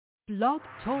Blog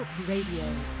Talk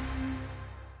Radio.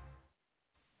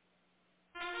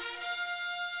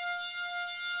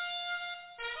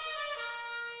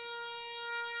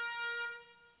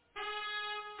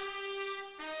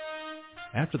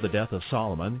 After the death of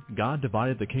Solomon, God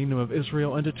divided the kingdom of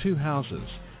Israel into two houses.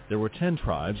 There were 10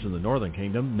 tribes in the northern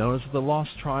kingdom known as the lost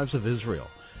tribes of Israel.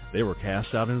 They were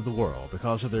cast out into the world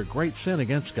because of their great sin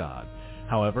against God.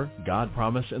 However, God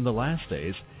promised in the last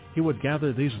days he would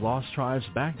gather these lost tribes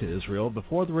back to Israel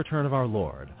before the return of our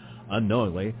Lord.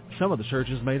 Unknowingly, some of the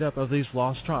churches made up of these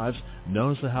lost tribes,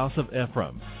 known as the house of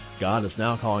Ephraim. God is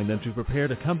now calling them to prepare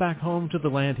to come back home to the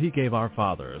land he gave our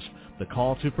fathers. The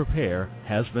call to prepare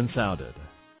has been sounded.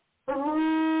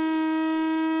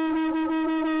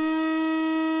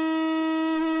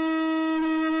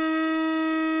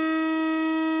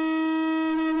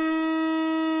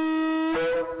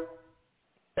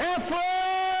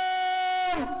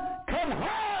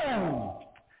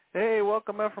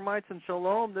 Welcome, Ephraimites and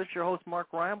Shalom. This is your host, Mark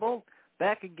Reinbold,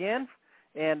 back again.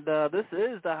 And this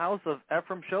is the House of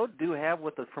Ephraim show. Do have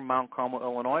with us from Mount Carmel,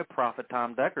 Illinois, Prophet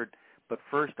Tom Deckard. But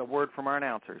first, a word from our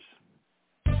announcers.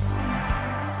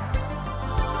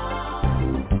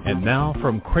 And now,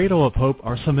 from Cradle of Hope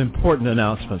are some important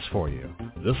announcements for you.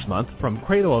 This month, from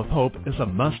Cradle of Hope is a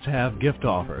must-have gift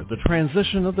offer, the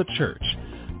transition of the church.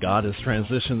 God has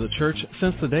transitioned the church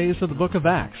since the days of the book of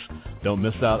Acts. Don't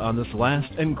miss out on this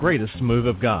last and greatest move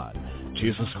of God.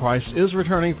 Jesus Christ is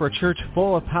returning for a church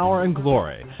full of power and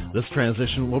glory. This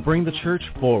transition will bring the church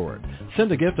forward.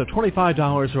 Send a gift of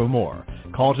 $25 or more.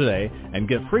 Call today and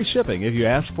get free shipping if you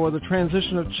ask for the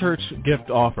Transition of Church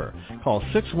gift offer. Call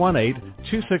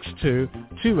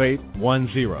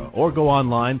 618-262-2810 or go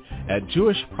online at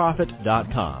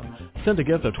jewishprophet.com. Send a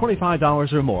gift of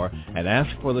 $25 or more and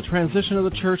ask for the Transition of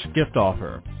the Church gift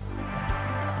offer.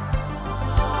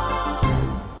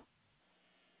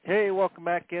 Hey, welcome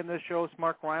back in. This show is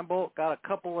Mark Reinbold. Got a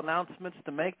couple announcements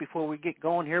to make before we get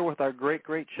going here with our great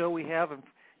show we have in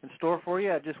store for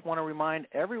you. I just want to remind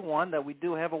everyone that we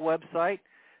do have a website,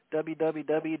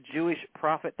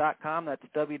 www.jewishprophet.com. That's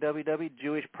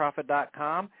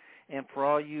www.jewishprophet.com. And for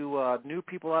all you new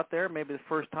people out there, maybe the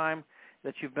first time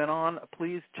that you've been on,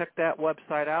 please check that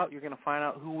website out. You're going to find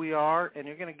out who we are, and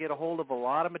you're going to get a hold of a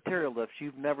lot of material that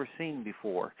you've never seen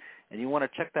before. And you want to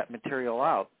check that material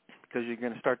out because you're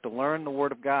going to start to learn the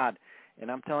Word of God.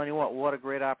 And I'm telling you what a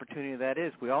great opportunity that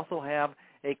is. We also have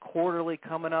a quarterly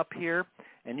coming up here,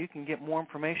 and you can get more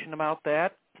information about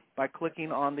that by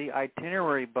clicking on the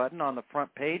itinerary button on the front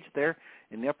page there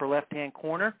in the upper left-hand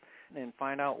corner and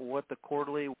find out what the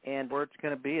quarterly and where it's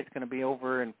going to be. It's going to be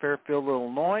over in Fairfield,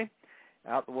 Illinois,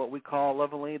 out what we call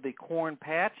lovingly the Corn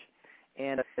Patch.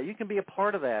 And you can be a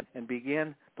part of that and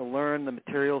begin to learn the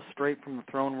material straight from the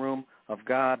throne room of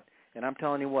God. And I'm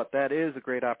telling you what, that is a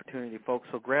great opportunity, folks.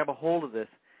 So grab a hold of this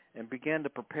and begin to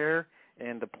prepare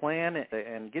and to plan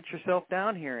and get yourself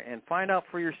down here and find out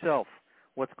for yourself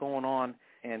what's going on,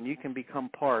 and you can become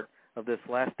part of this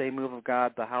last day move of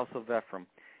God, the House of Ephraim.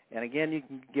 And again, you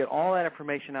can get all that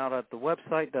information out at the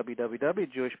website,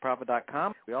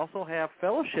 www.jewishprophet.com. We also have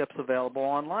fellowships available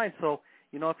online. So,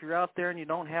 if you're out there and you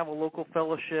don't have a local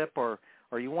fellowship or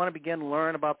you want to begin to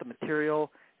learn about the material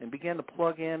and begin to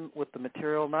plug in with the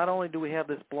material, not only do we have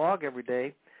this blog every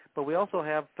day, but we also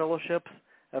have fellowships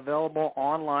available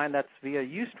online. That's via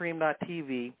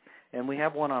ustream.tv, and we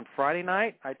have one on Friday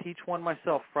night. I teach one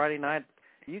myself Friday night.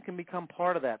 You can become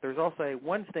part of that. There's also a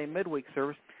Wednesday midweek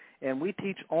service, and we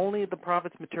teach only the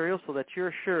prophet's material so that you're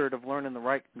assured of learning the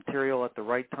right material at the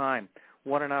right time.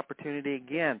 What an opportunity,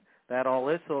 again, that all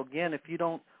is. So, again, if you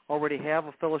don't already have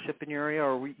a fellowship in your area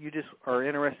or you just are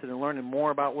interested in learning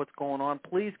more about what's going on,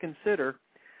 please consider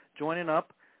joining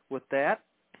up with that.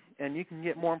 And you can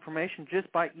get more information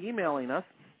just by emailing us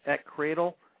at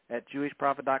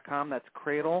cradle@jewishprophet.com. That's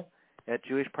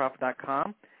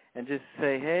cradle@jewishprophet.com. And just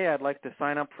say, hey, I'd like to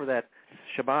sign up for that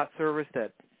Shabbat service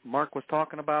that Mark was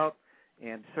talking about,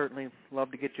 and certainly love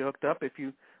to get you hooked up. If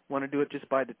you want to do it just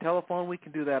by the telephone, we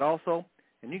can do that also.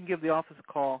 And you can give the office a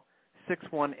call,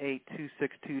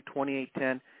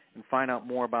 618-262-2810, and find out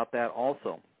more about that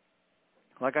also.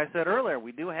 Like I said earlier,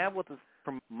 we do have with us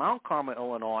from Mount Carmel,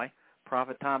 Illinois,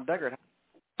 Prophet Tom Deckard.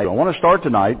 I want to start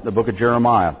tonight the book of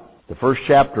Jeremiah, the first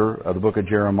chapter of the book of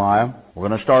Jeremiah. We're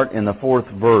going to start in the 4th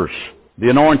verse. The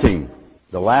anointing,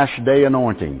 the last day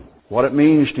anointing, what it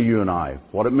means to you and I,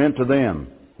 what it meant to them,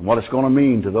 and what it's going to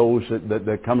mean to those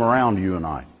that come around you and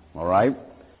I. All right?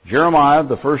 Jeremiah,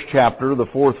 the first chapter, the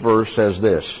 4th verse says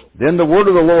this, Then the word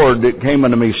of the Lord came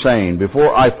unto me, saying,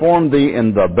 Before I formed thee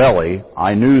in the belly,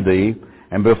 I knew thee,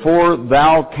 And before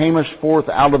thou camest forth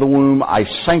out of the womb, I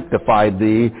sanctified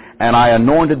thee, and I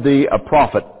anointed thee a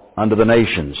prophet unto the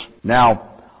nations. Now,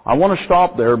 I want to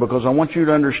stop there because I want you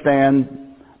to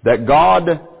understand that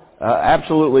God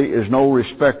absolutely is no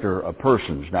respecter of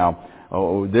persons. Now,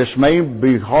 this may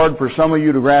be hard for some of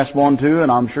you to grasp onto,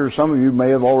 and I'm sure some of you may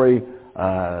have already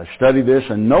studied this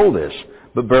and know this,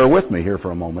 but bear with me here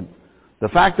for a moment. The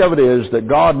fact of it is that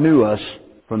God knew us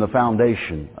from the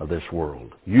foundation of this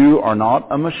world. You are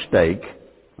not a mistake.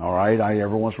 All right?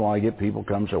 Every once in a while I get people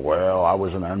come and say, well, I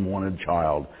was an unwanted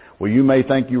child. Well, you may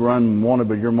think you were unwanted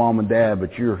by your mom and dad,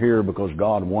 but you're here because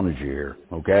God wanted you here.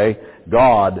 Okay?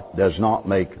 God does not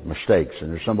make mistakes.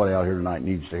 And there's somebody out here tonight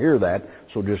needs to hear that,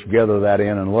 so just gather that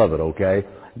in and love it, okay?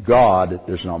 God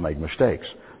does not make mistakes.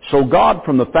 So God,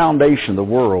 from the foundation of the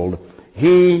world,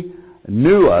 He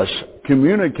knew us,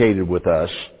 communicated with us,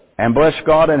 and bless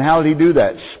God. And how did He do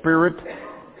that? Spirit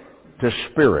to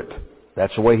spirit.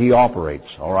 That's the way He operates,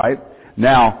 all right?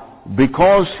 Now,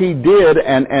 because He did,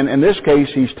 and in this case,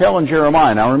 He's telling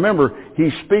Jeremiah. Now remember,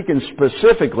 He's speaking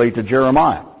specifically to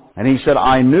Jeremiah. And He said,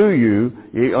 I knew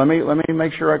you. Let me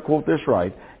make sure I quote this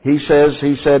right. He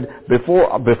said,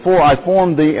 before I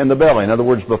formed thee in the belly. In other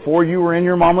words, before you were in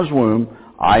your mama's womb,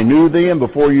 I knew thee, and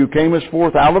before you camest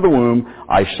forth out of the womb,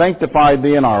 I sanctified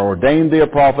thee, and I ordained thee a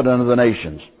prophet unto the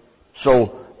nations. So,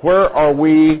 where are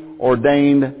we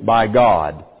ordained by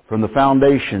God? From the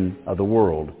foundation of the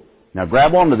world. Now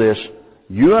grab onto this.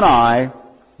 You and I,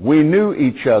 we knew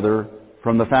each other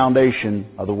from the foundation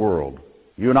of the world.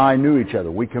 You and I knew each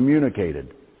other. We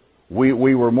communicated. We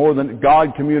were more than,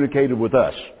 God communicated with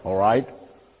us, all right?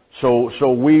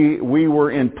 So we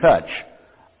were in touch.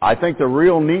 I think the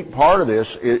real neat part of this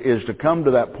is to come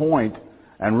to that point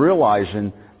and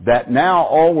realizing that now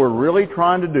all we're really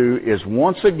trying to do is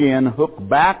once again hook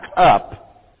back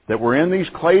up that we're in these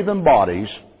claven bodies,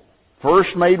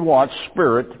 first made what?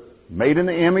 Spirit, made in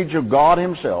the image of God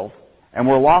Himself, and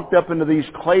we're locked up into these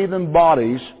claven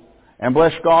bodies, and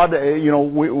bless God,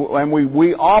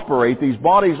 we operate, these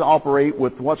bodies operate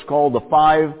with what's called the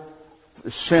five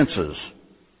senses.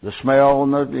 The smell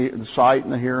and the sight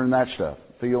and the hearing and that stuff.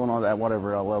 Feel and all that,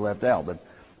 whatever I left out. But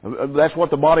that's what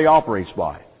the body operates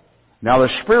by. Now the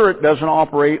Spirit doesn't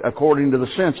operate according to the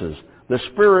senses. The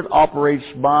Spirit operates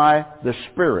by the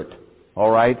Spirit, all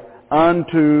right,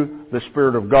 unto the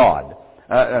Spirit of God.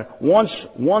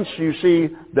 Once you see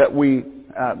that we,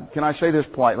 can I say this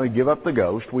politely, give up the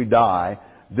ghost, we die,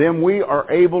 then we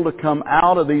are able to come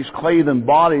out of these claven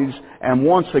bodies and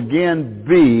once again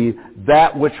be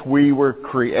that which we were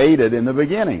created in the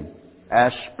beginning,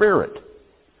 as spirit.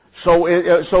 So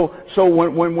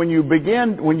when you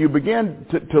begin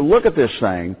to look at this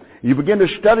thing, you begin to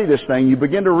study this thing, you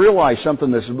begin to realize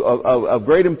something that's of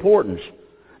great importance.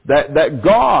 That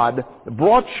God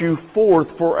brought you forth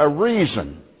for a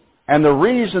reason. And the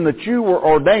reason that you were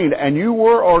ordained, and you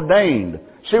were ordained.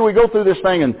 See, we go through this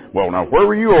thing and, well, now, where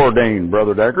were you ordained,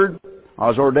 Brother Deckard? I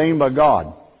was ordained by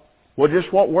God. Well,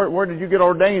 just where did you get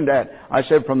ordained at? I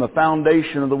said, from the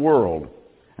foundation of the world.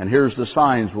 And here's the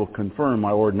signs will confirm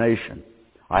my ordination.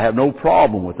 I have no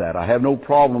problem with that. I have no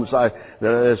problem,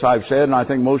 as I've said, and I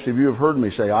think most of you have heard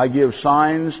me say, I give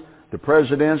signs to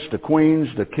presidents, to queens,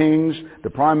 to kings, to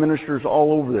prime ministers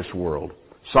all over this world.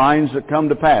 Signs that come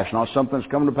to pass. Not something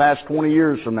that's come to pass 20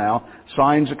 years from now.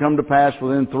 Signs that come to pass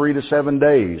within 3 to 7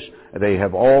 days. They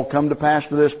have all come to pass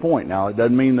to this point. Now, it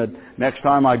doesn't mean that next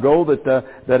time I go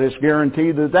that it's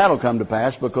guaranteed that that'll come to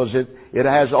pass, because it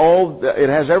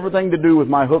has everything to do with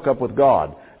my hookup with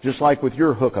God, just like with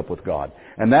your hookup with God.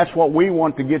 And that's what we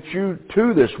want to get you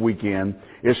to this weekend,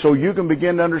 is so you can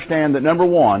begin to understand that, number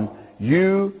one,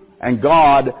 you and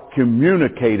God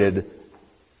communicated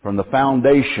from the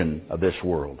foundation of this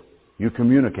world. You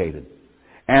communicated.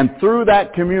 And through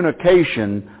that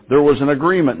communication, there was an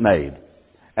agreement made.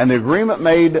 And the agreement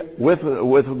made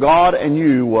with God and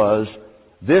you was,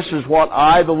 this is what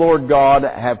I, the Lord God,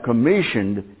 have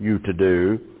commissioned you to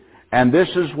do, and this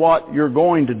is what you're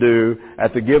going to do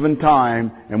at the given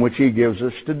time in which He gives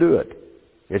us to do it.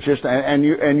 It's just, and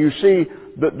you see,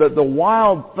 the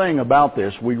wild thing about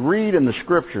this, we read in the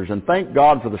Scriptures, and thank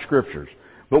God for the Scriptures,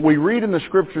 but we read in the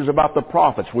Scriptures about the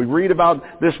prophets. We read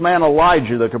about this man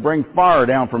Elijah that could bring fire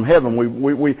down from heaven. We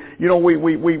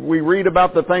read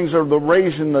about the things of the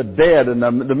raising the dead, and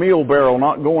the meal barrel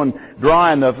not going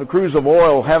dry, and the cruse of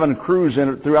oil having a cruise in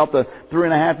it throughout the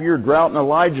 3.5-year drought in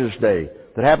Elijah's day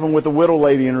that happened with the widow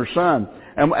lady and her son.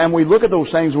 And we look at those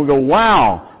things and we go,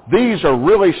 wow, these are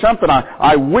really something.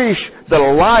 I wish that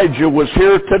Elijah was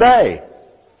here today.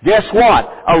 Guess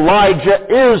what? Elijah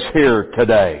is here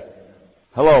today.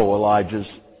 Hello, Elijahs.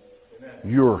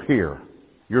 You're here.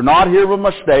 You're not here by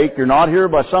mistake. You're not here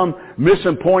by some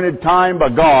misappointed time by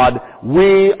God.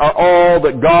 We are all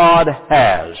that God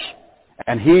has.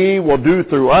 And He will do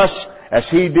through us as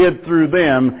He did through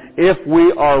them if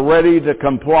we are ready to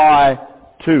comply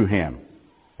to Him.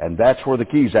 And that's where the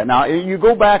key's at. Now, you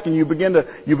go back and you begin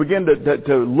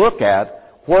to look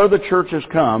at where the church has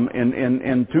come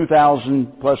in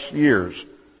 2,000 plus years.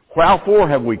 How far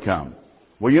have we come?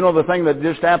 Well, you know the thing that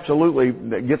just absolutely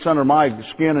that gets under my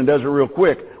skin and does it real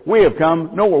quick. We have come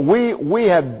nowhere. We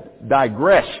have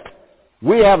digressed.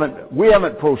 We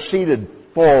haven't proceeded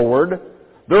forward.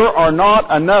 There are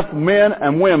not enough men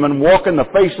and women walking the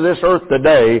face of this earth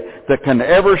today that can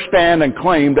ever stand and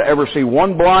claim to ever see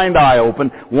one blind eye open,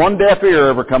 one deaf ear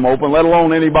ever come open, let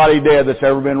alone anybody dead that's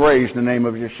ever been raised in the name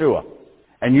of Yeshua.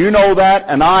 And you know that,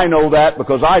 and I know that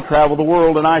because I travel the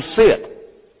world and I see it.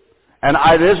 And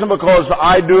it isn't because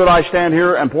I do it, I stand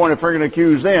here and point a finger and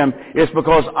accuse them. It's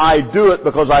because I do it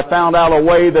because I found out a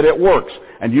way that it works.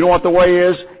 And you know what the way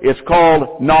is? It's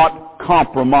called not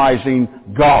compromising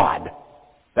God.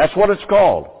 That's what it's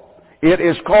called. It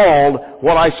is called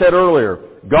what I said earlier.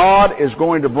 God is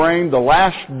going to bring the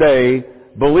last day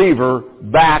believer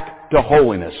back to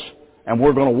holiness. And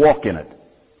we're going to walk in it.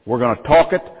 We're going to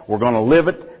talk it, we're going to live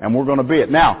it, and we're going to be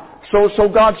it. Now, so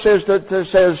God says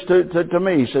to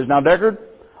me, He says, now Deckard,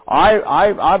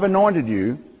 I've anointed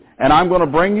you, and I'm going to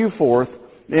bring you forth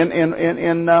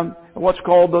in what's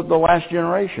called the last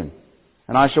generation.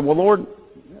 And I said, well, Lord,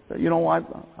 you know, I'd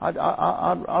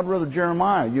rather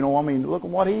Jeremiah. You know, I mean, look at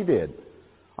what he did.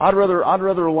 I'd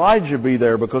rather Elijah be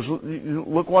there because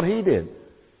look what he did.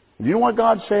 You know what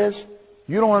God says?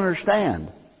 You don't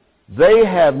understand. They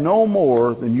have no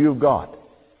more than you've got.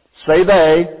 Say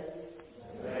they.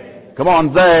 Come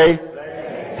on, they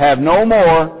have no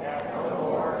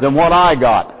more than what I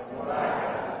got.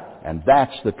 And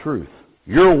that's the truth.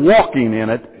 You're walking in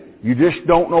it. You just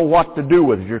don't know what to do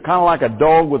with it. You're kind of like a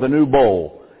dog with a new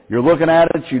bowl. You're looking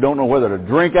at it. You don't know whether to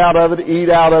drink out of it, eat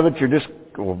out of it. You're just,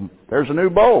 well, there's a new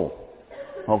bowl.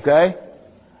 Okay?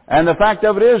 And the fact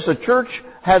of it is the church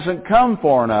hasn't come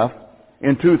far enough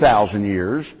in 2,000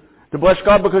 years to bless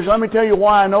God, because let me tell you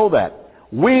why I know that.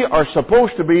 We are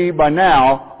supposed to be, by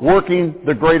now, working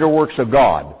the greater works of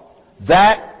God.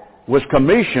 That was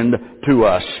commissioned to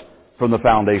us from the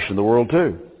foundation of the world,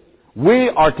 too. We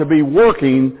are to be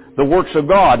working the works of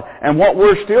God. And what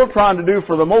we're still trying to do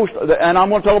for the most, and I'm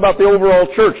going to talk about the overall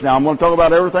church now. I'm going to talk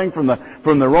about everything from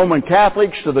the Roman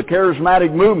Catholics to the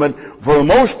charismatic movement. For the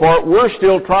most part, we're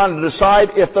still trying to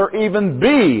decide if there even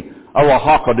be a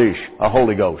Ruach HaKodesh, a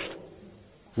Holy Ghost.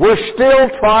 We're still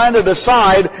trying to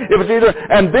decide if it's either,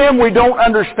 and then we don't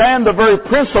understand the very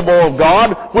principle of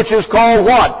God, which is called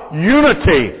what?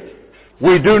 Unity.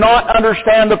 We do not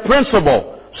understand the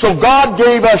principle. So God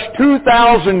gave us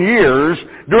 2,000 years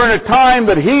during a time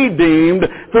that He deemed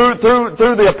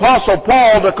through the Apostle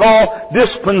Paul to call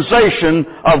dispensation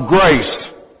of grace.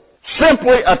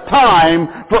 Simply a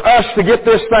time for us to get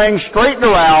this thing straightened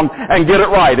around and get it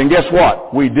right. And guess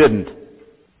what? We didn't.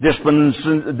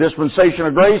 Dispensation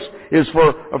of grace is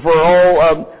for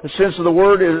all sense of the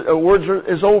word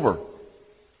is over.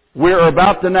 We're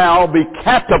about to now be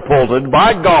catapulted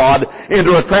by God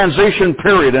into a transition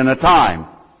period and a time.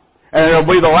 And it'll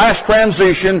be the last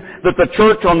transition that the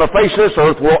church on the face of this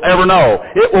earth will ever know.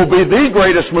 It will be the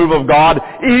greatest move of God,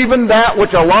 even that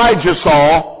which Elijah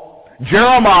saw,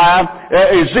 Jeremiah,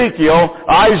 Ezekiel,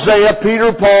 Isaiah,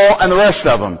 Peter, Paul, and the rest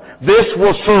of them. This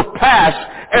will surpass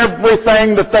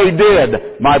everything that they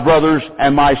did, my brothers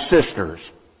and my sisters.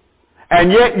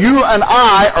 And yet you and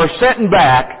I are sitting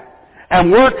back, and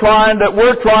we're trying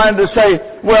to say,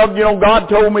 well, you know, God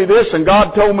told me this and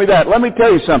God told me that. Let me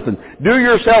tell you something. Do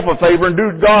yourself a favor and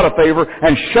do God a favor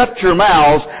and shut your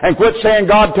mouths and quit saying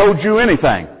God told you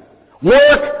anything.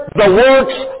 Work the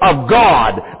works of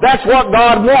God. That's what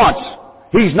God wants.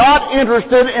 He's not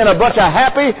interested in a bunch of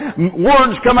happy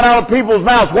words coming out of people's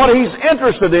mouths. What He's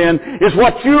interested in is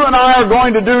what you and I are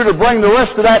going to do to bring the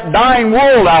rest of that dying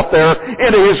world out there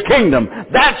into His kingdom.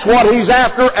 That's what He's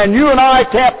after, and you and I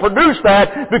can't produce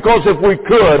that, because if we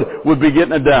could, we'd be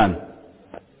getting it done.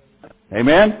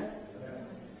 Amen?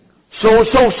 So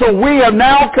we have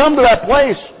now come to that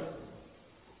place.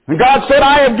 And God said,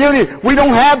 I have given you. We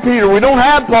don't have Peter. We don't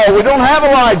have Paul. We don't have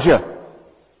Elijah.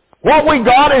 What we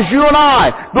got is you and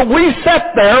I. But we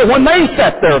sat there when they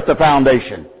sat there at the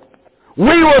foundation.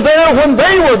 We were there when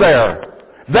they were there.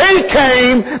 They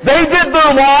came, they did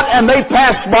their lot, and they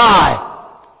passed by.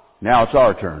 Now it's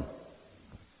our turn.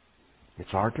 It's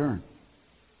our turn.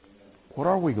 What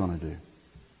are we going to do?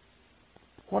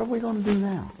 What are we going to do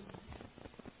now?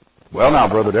 Well, now,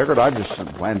 Brother Deckard, I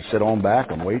just plan to sit on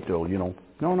back and wait till,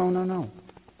 No, no, no, no.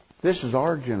 This is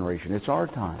our generation. It's our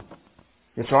time.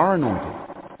 It's our anointing.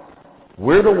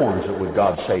 We're the ones that would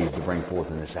God save to bring forth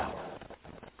in this hour.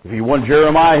 If He wanted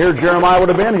Jeremiah here, Jeremiah would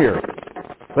have been here.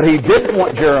 But He didn't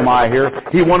want Jeremiah here.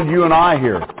 He wanted you and I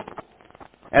here.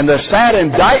 And the sad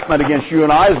indictment against you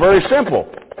and I is very simple.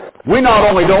 We not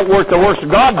only don't work the works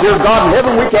of God, dear God in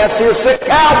heaven, we can't see a sick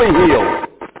cow be healed.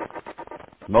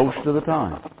 Most of the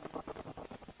time.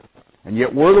 And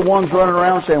yet we're the ones running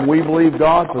around saying we believe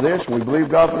God for this and we believe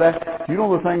God for that. You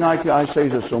know the thing I say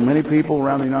to so many people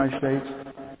around the United States?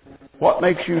 What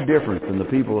makes you different than the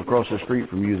people across the street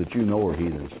from you that you know are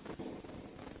heathens?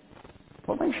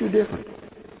 What makes you different?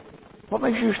 What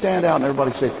makes you stand out and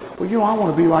everybody say, well, you know, I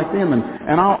want to be like them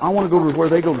and I want to go to where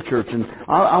they go to church and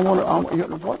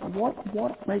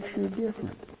what makes you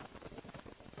different?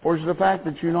 Or is it the fact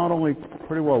that you not only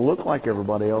pretty well look like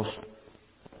everybody else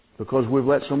because we've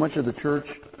let so much of the church,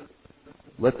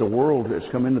 let the world that's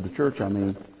come into the church,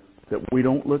 that we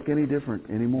don't look any different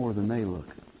anymore than they look.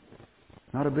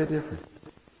 Not a bit different.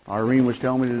 Irene was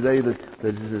telling me today that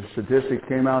the statistic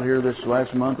came out here this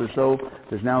last month or so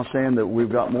is now saying that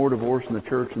we've got more divorce in the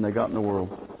church than they got in the world.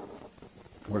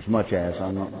 Or as much as.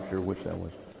 I'm not sure which that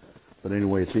was. But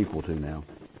anyway, it's equal to now,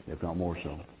 if not more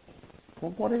so.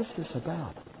 Well, what is this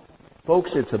about? Folks,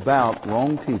 it's about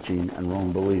wrong teaching and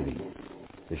wrong believing.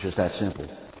 It's just that simple.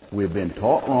 We've been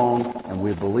taught wrong and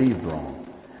we've believed wrong.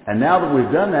 And now that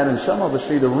we've done that, and some of us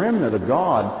see the remnant of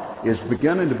God is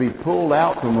beginning to be pulled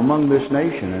out from among this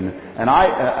nation. And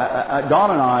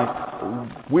Don and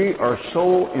I, we are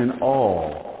so in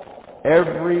awe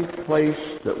every place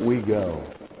that we go.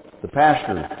 The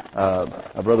pastor,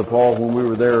 Brother Paul, when we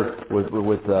were there with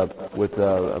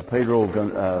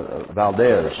Pedro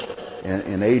Valdez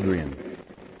in Adrian,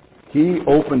 he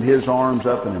opened his arms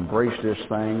up and embraced this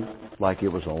thing like it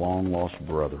was a long-lost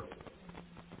brother.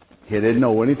 He didn't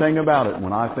know anything about it.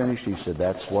 When I finished, he said,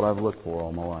 that's what I've looked for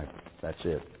all my life. That's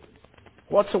it.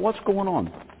 What's going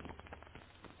on?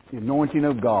 The anointing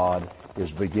of God is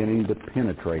beginning to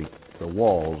penetrate the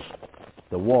walls.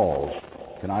 The walls.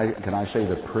 Can I say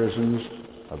the prisons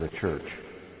of the church?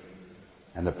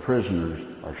 And the prisoners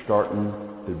are starting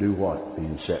to do what?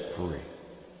 Being set free.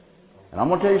 And I'm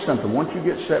going to tell you something. Once you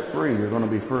get set free, you're going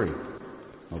to be free.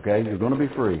 Okay? You're going to be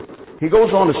free. He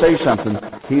goes on to say something.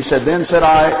 He said, then said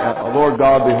I, Lord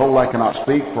God, behold, I cannot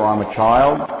speak, for I'm a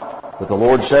child. But the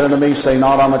Lord said unto me, say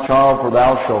not, I'm a child, for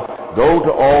thou shalt go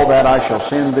to all that I shall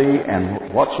send thee,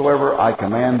 and whatsoever I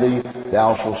command thee,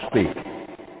 thou shalt speak.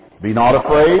 Be not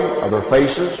afraid of their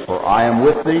faces, for I am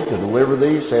with thee to deliver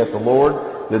thee, saith the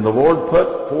Lord. Then the Lord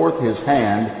put forth his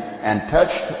hand and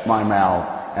touched my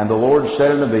mouth. And the Lord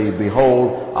said unto me,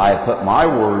 behold, I have put my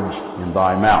words in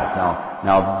thy mouth.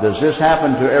 Now, does this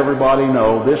happen to everybody?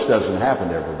 No, this doesn't happen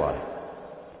to everybody.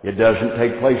 It doesn't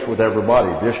take place with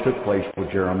everybody. This took place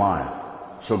with Jeremiah.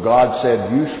 So God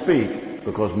said, you speak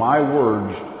because my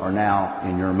words are now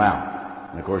in your mouth.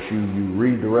 And of course, you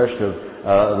read the rest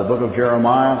of the book of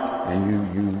Jeremiah and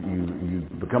you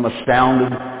become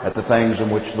astounded at the things in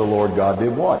which the Lord God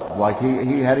did what? Like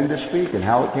he had him to speak and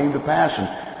how it came to pass and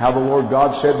how the Lord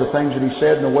God said the things that he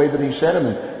said in the way that he said them.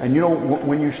 And you know,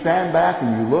 when you stand back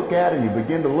and you look at it and you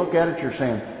begin to look at it, you're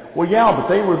saying, well, yeah, but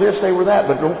they were this, they were that.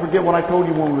 But don't forget what I told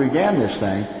you when we began this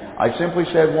thing. I simply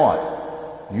said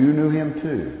what? You knew him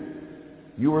too.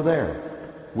 You were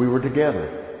there. We were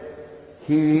together.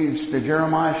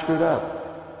 Jeremiah stood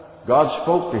up. God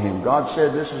spoke to him. God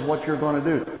said, this is what you're going to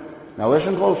do. Now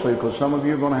listen closely, because some of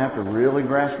you are going to have to really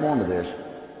grasp onto this.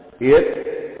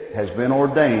 It has been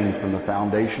ordained from the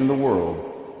foundation of the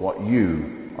world what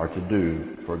you are to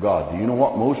do for God. Do you know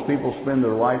what most people spend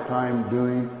their lifetime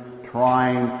doing?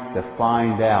 Trying to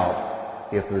find out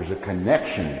if there's a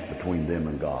connection between them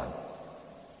and God.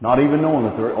 Not even knowing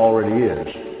that there already is,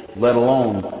 let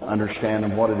alone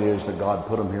understanding what it is that God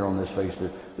put them here on this face,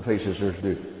 the face of this earth to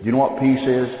do. Do you know what peace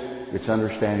is? It's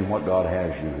understanding what God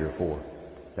has you here for.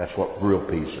 That's what real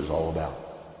peace is all about.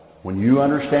 When you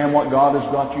understand what God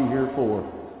has got you here for,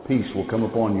 peace will come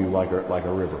upon you like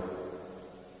a river.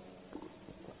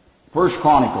 1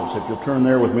 Chronicles, if you'll turn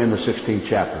there with me in the 16th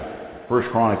chapter. 1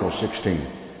 Chronicles 16.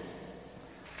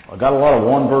 I've got a lot of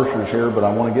one-versers here, but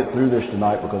I want to get through this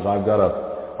tonight because I've got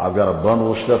a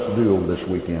bundle of stuff to do over this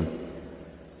weekend.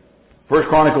 1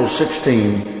 Chronicles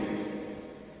 16,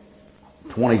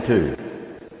 22.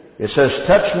 It says,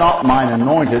 touch not mine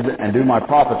anointed, and do my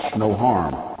prophets no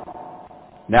harm.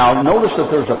 Now, notice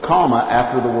that there's a comma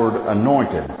after the word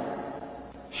anointed.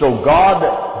 So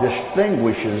God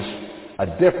distinguishes a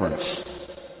difference.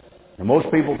 And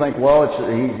most people think, well,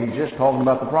 he's just talking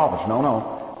about the prophets.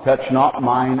 No. Touch not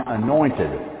mine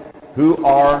anointed. Who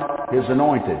are His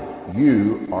anointed.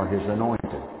 You are His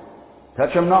anointed.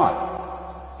 Touch them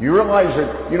not. You realize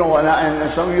that,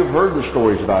 and some of you have heard the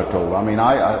stories that I've told. I mean,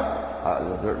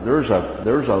 there's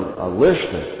a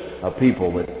list of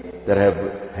people that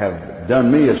have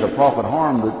done me as a prophet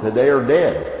harm that today are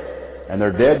dead. And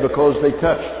they're dead because they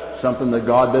touched something that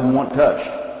God didn't want touched.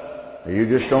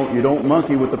 You don't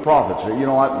monkey with the prophets.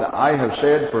 I have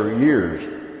said for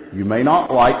years, you may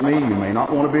not like me, you may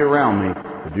not want to be around me,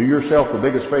 but do yourself the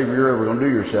biggest favor you're ever going to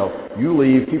do yourself. You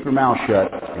leave, keep your mouth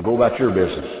shut, and go about your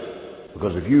business.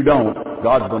 Because if you don't,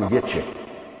 God's going to get you.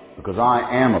 Because I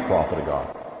am a prophet of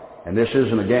God. And this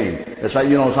isn't a game. This is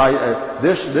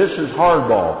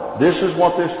hardball. This is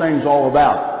what this thing's all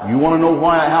about. You want to know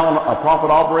how a prophet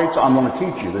operates? I'm going to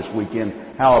teach you this weekend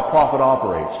how a prophet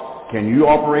operates. Can you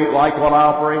operate like what I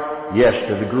operate? Yes,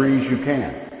 to degrees you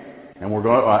can. And you're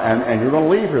going to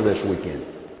leave here this weekend.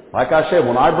 Like I said,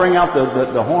 when I bring out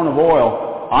the horn of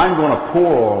oil, I'm going to pour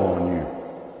oil on you.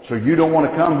 So you don't want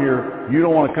to come here. You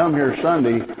don't want to come here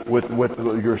Sunday with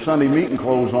your Sunday meeting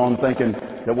clothes on, thinking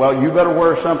that you better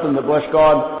wear something that, bless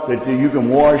God, that you can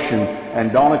wash,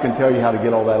 and Donna can tell you how to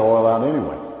get all that oil out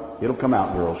anyway. It'll come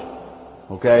out, girls.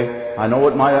 Okay? I know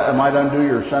it might undo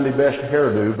your Sunday best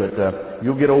hairdo, but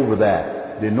you'll get over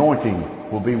that. The anointing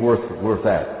will be worth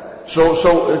that.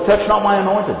 So touch not my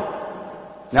anointed.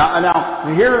 Now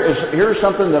here's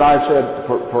something that I said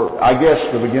for I guess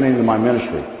the beginning of my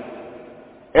ministry.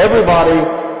 Everybody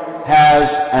has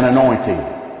an anointing.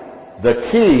 The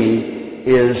key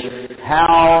is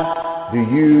how do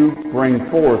you bring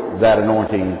forth that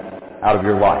anointing out of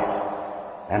your life?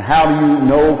 And how do you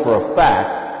know for a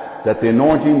fact that the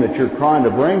anointing that you're trying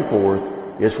to bring forth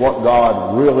is what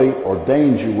God really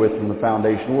ordains you with from the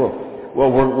foundation of the world?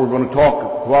 Well, we're going to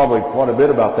talk probably quite a bit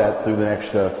about that through the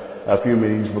next few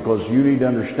meetings, because you need to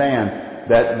understand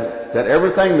that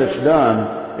everything that's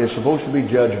done is supposed to be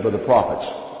judged by the prophets.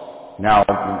 Now,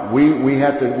 we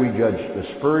judge the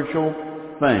spiritual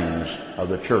things of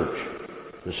the church.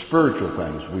 The spiritual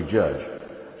things we judge.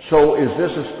 So is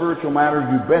this a spiritual matter?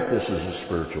 You bet this is a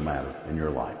spiritual matter in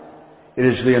your life. It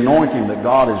is the anointing that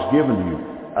God has given you.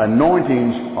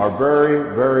 Anointings are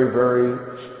very, very, very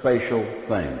special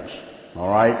things. All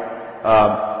right?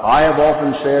 I have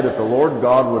often said, if the Lord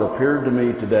God would appear to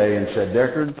me today and said,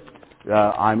 Deckard,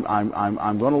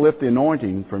 I'm going to lift the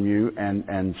anointing from you,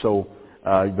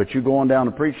 but you go on down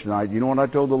to preach tonight. You know what I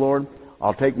told the Lord?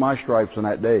 I'll take my stripes on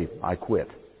that day. I quit.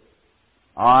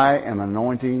 I am an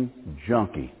anointing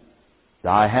junkie.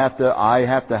 I have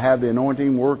to have the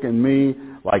anointing work in me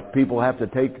like people have to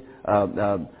take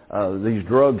these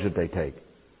drugs that they take.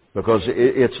 Because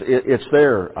it's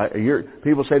there.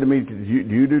 People say to me, do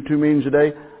you do 2 meetings a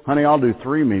day? Honey, I'll do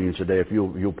 3 meetings a day if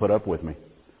you'll put up with me.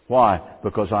 Why?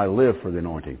 Because I live for the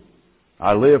anointing.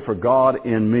 I live for God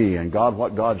in me and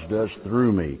what God does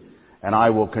through me. And I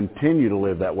will continue to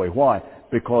live that way. Why?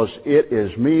 Because it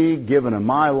is me giving in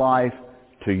my life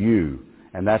to you.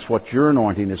 And that's what your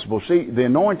anointing is supposed to. See, the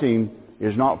anointing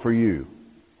is not for you.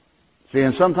 See,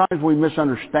 and sometimes we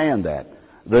misunderstand that.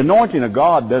 The anointing of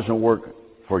God doesn't work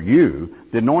for you.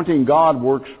 The anointing of God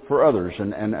works for others.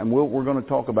 And we're going to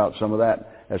talk about some of that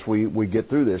as we get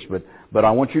through this. But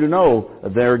I want you to know,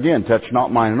 there again, touch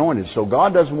not my anointed. So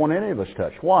God doesn't want any of us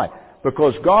touched. Why?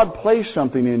 Because God placed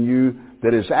something in you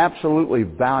that is absolutely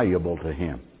valuable to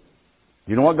Him.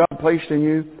 You know what God placed in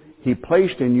you? He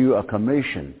placed in you a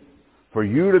commission for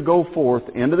you to go forth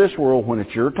into this world when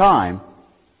it's your time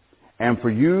and for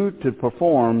you to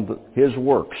perform His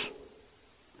works.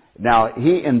 Now,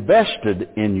 He invested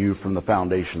in you from the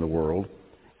foundation of the world,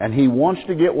 and He wants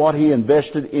to get what He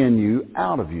invested in you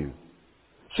out of you.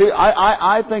 See,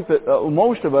 I think that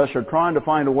most of us are trying to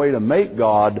find a way to make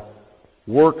God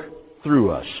work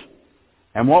through us.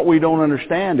 And what we don't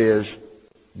understand is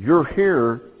you're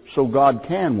here so God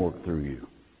can work through you.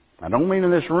 I don't mean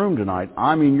in this room tonight.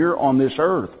 I mean you're on this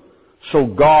earth so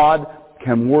God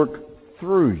can work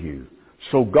through you.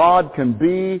 So God can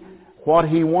be what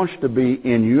He wants to be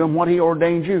in you and what He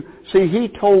ordained you. See, He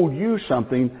told you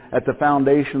something at the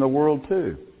foundation of the world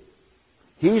too.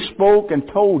 He spoke and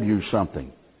told you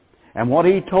something. And what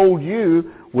He told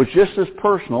you was just as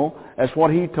personal as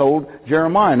what He told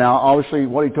Jeremiah. Now, obviously,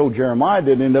 what He told Jeremiah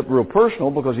didn't end up real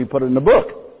personal because He put it in the book.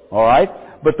 All right?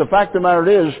 But the fact of the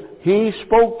matter is, He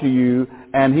spoke to you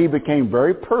and He became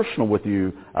very personal with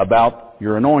you about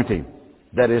your anointing.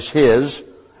 That is His.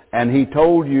 And He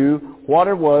told you what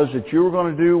it was that you were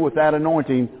going to do with that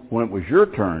anointing when it was your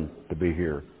turn to be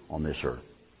here on this earth.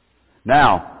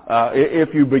 Now,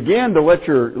 if you begin to let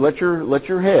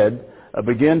your head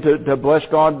begin to bless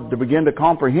God, to begin to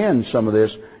comprehend some of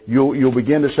this, you'll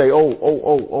begin to say,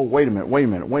 oh, wait a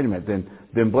minute.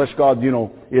 Then bless God,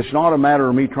 it's not a matter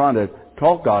of me trying to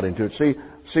talk God into it. See,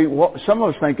 some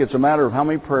of us think it's a matter of how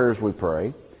many prayers we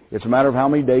pray. It's a matter of how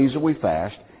many days that we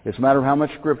fast. It's a matter of how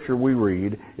much Scripture we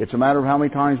read. It's a matter of how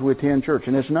many times we attend church.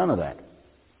 And it's none of that.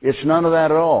 It's none of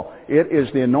that at all. It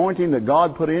is the anointing that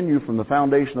God put in you from the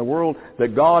foundation of the world,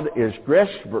 that God is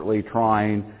desperately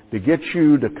trying to get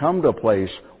you to come to a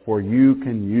place where you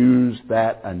can use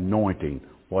that anointing,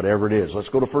 whatever it is. Let's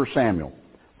go to 1 Samuel.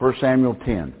 1 Samuel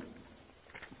 10.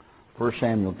 1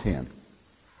 Samuel 10.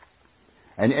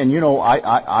 And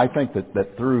I think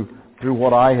that through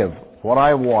what I have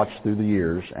watched through the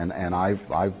years, and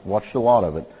I've watched a lot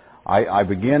of it, I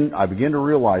begin to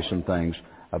realize some things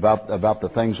about the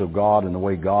things of God and the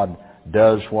way God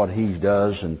does what He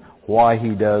does and why He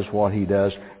does what He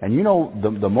does. And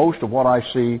the most of what I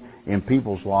see in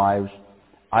people's lives,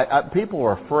 people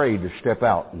are afraid to step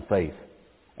out in faith.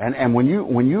 And when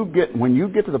you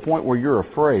get to the point where you're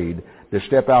afraid to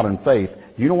step out in faith,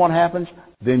 you know what happens?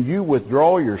 Then you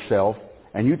withdraw yourself,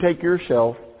 and you take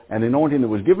yourself and the anointing that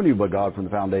was given to you by God from the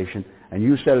foundation, and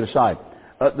you set it aside.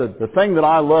 The thing that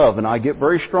I love, and I get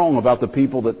very strong about the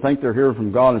people that think they're hearing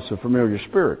from God, it's a familiar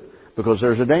spirit, because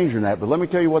there's a danger in that. But let me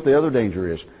tell you what the other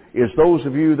danger is those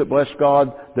of you that bless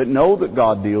God, that know that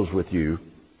God deals with you,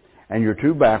 and you're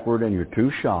too backward and you're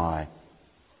too shy,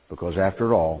 because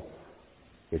after all,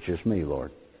 it's just me,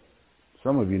 Lord.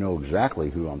 Some of you know exactly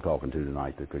who I'm talking to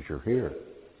tonight because you're here.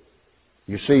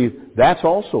 You see, that's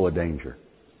also a danger.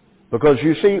 Because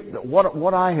you see,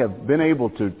 what I have been able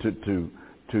to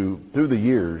through the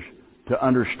years to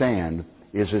understand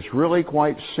is it's really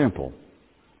quite simple.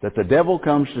 That the devil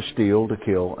comes to steal, to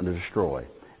kill, and to destroy.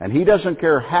 And he doesn't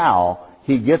care how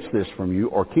he gets this from you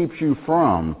or keeps you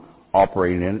from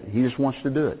operating in it. He just wants to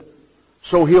do it.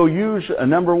 So he'll use a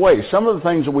number of ways. Some of the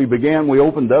things that we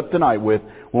opened up tonight with,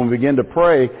 when we begin to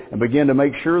pray and begin to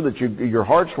make sure that your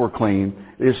hearts were clean,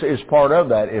 is part of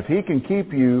that. If he can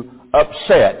keep you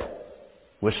upset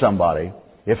with somebody,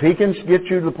 if he can get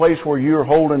you to the place where you're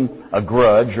holding a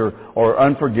grudge or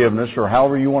unforgiveness or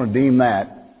however you want to deem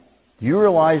that, you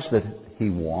realize that he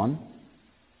won.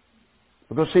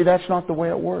 Because, see, that's not the way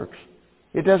it works.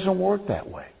 It doesn't work that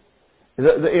way.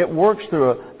 It works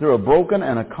through a broken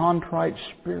and a contrite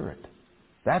spirit.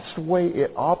 That's the way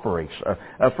it operates.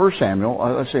 1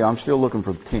 Samuel, let's see, I'm still looking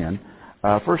for 10.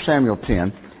 1 Samuel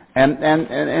 10. And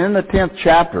in the 10th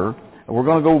chapter, we're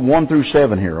going to go 1 through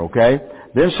 7 here, okay?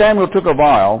 Then Samuel took a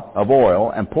vial of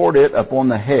oil and poured it upon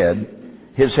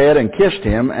his head, and kissed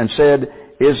him, and said,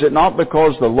 Is it not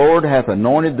because the Lord hath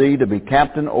anointed thee to be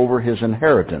captain over his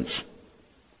inheritance?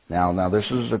 Now this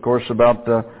is, of course,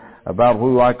 about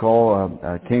who I call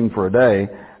a king for a day,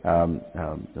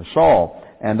 Saul.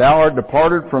 And thou art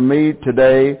departed from me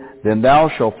today, then thou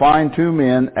shalt find 2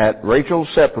 men at Rachel's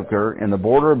sepulchre in the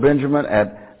border of Benjamin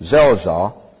at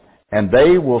Zelzah, and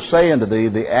they will say unto thee,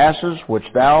 The asses which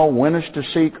thou wentest to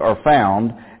seek are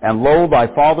found, and lo,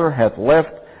 thy father hath left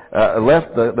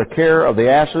the care of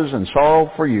the asses and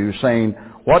sorrow for you, saying,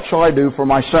 What shall I do for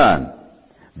my son?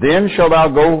 Then shalt thou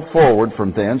go forward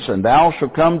from thence, and thou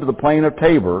shalt come to the plain of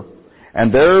Tabor,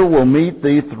 and there will meet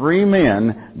thee 3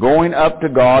 men going up to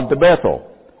God to Bethel,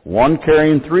 one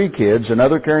carrying 3 kids,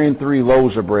 another carrying 3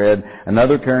 loaves of bread,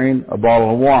 another carrying a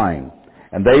bottle of wine.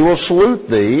 And they will salute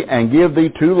thee, and give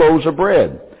thee 2 loaves of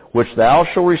bread, which thou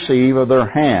shalt receive of their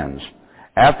hands.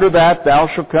 After that thou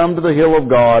shalt come to the hill of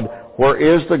God, where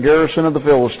is the garrison of the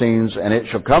Philistines, and it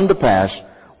shall come to pass,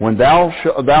 when thou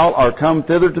art come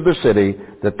thither to the city,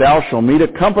 that thou shalt meet a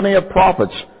company of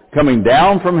prophets coming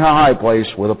down from a high place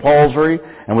with a palsy,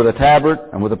 and with a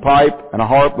tabret, and with a pipe, and a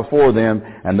harp before them,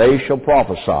 and they shall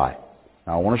prophesy. Now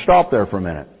I want to stop there for a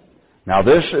minute. Now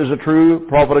this is a true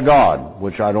prophet of God,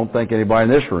 which I don't think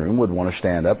anybody in this room would want to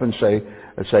stand up and say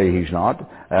he's not,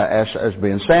 as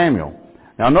being Samuel.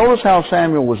 Now notice how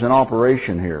Samuel was in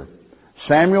operation here.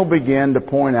 Samuel began to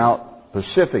point out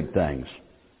specific things,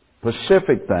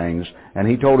 and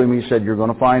he told him, he said, you're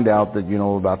going to find out that,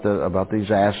 about these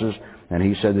asses, and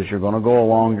he said that you're going to go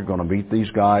along, you're going to meet these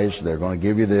guys, they're going to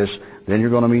give you this, then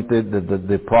you're going to meet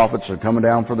the prophets that are coming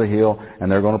down from the hill,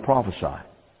 and they're going to prophesy.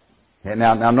 And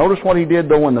now notice what he did,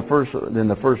 though, in the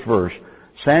first verse.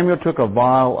 Samuel took a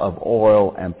vial of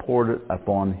oil and poured it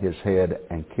upon his head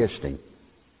and kissed him.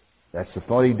 That's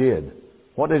what he did.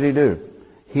 What did he do?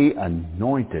 He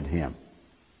anointed him.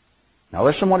 Now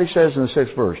listen what he says in the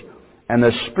 6th verse. And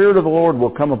the Spirit of the Lord will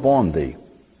come upon thee,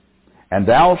 and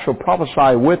thou shalt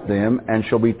prophesy with them, and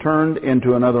shall be turned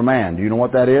into another man. Do you know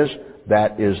what that is?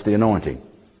 That is the anointing.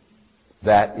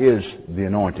 That is the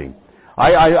anointing.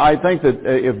 I think that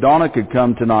if Donna could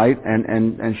come tonight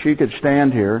and she could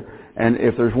stand here, and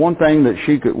if there's one thing that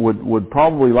she would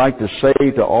probably like to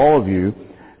say to all of you,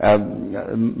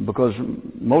 because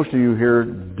most of you here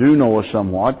do know us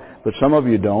somewhat, but some of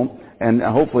you don't, and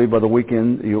hopefully by the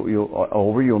weekend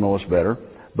you'll know us better.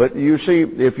 But you see,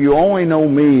 if you only know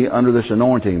me under this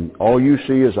anointing, all you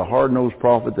see is a hard-nosed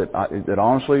prophet that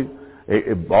honestly,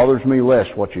 it bothers me less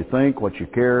what you think, what you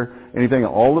care, anything.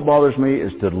 All that bothers me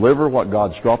is to deliver what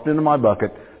God's dropped into my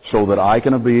bucket so that I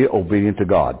can be obedient to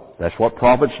God. That's what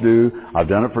prophets do. I've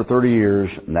done it for 30 years,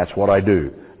 and that's what I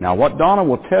do. Now, what Donna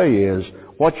will tell you is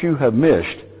what you have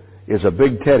missed is a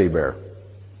big teddy bear.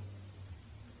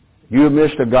 You have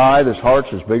missed a guy that's heart's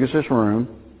as big as this room,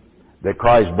 that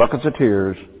cries buckets of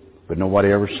tears, but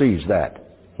nobody ever sees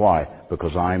that. Why?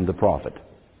 Because I'm the prophet.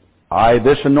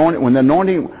 This anointing, when the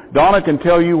anointing, Donna can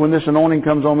tell you when this anointing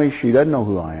comes on me, she doesn't know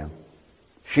who I am.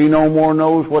 She no more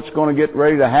knows what's going to get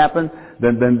ready to happen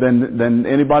than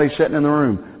anybody sitting in the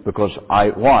room.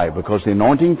 Why? Because the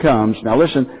anointing comes. Now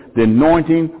listen, the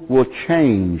anointing will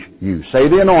change you. Say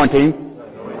the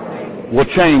anointing will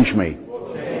change me.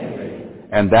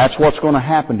 And that's what's going to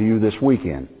happen to you this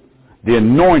weekend. The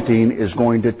anointing is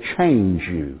going to change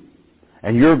you.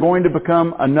 And you're going to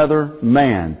become another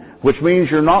man, which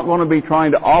means you're not going to be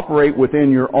trying to operate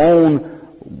within your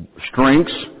own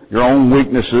strengths, your own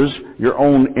weaknesses, your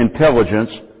own intelligence.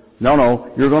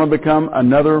 No, you're going to become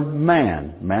another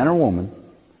man or woman,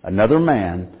 another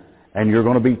man, and you're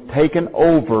going to be taken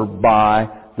over by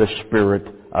the Spirit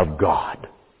of God.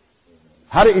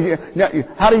 How do you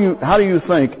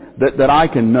think that I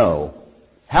can know?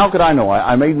 How could I know?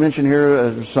 I made mention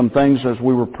here some things as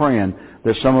we were praying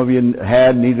that some of you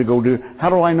need to go do. How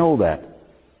do I know that?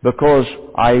 Because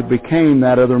I became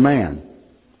that other man.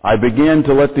 I began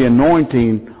to let the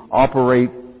anointing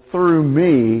operate through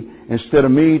me instead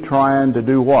of me trying to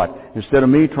do what? Instead of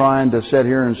me trying to sit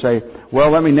here and say,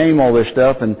 well, let me name all this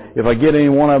stuff, and if I get any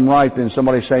one of them right, then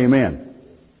somebody say amen.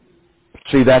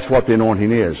 See, that's what the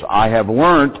anointing is. I have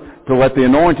learned to let the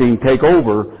anointing take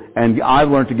over, and I've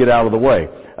learned to get out of the way.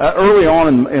 Early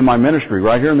on in my ministry,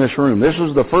 right here in this room, this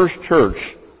is the first church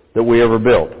that we ever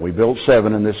built. We built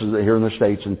 7, and this is here in the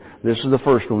States, and this is the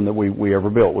first one that we ever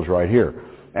built, was right here.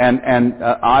 And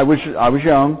I was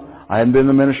young. I hadn't been in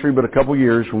the ministry but a couple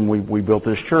years when we built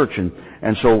this church,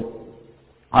 and so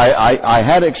I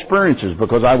had experiences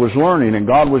because I was learning, and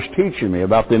God was teaching me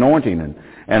about the anointing.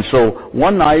 And so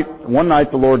one night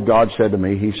the Lord God said to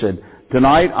me, He said,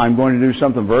 tonight I'm going to do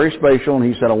something very special, and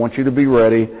He said, I want you to be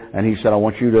ready, and He said, I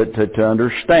want you to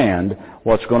understand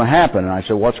what's going to happen. And I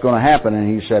said, what's going to happen?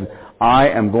 And He said, I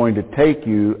am going to take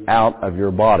you out of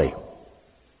your body.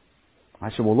 I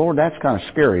said, well, Lord, that's kind of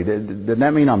scary. Doesn't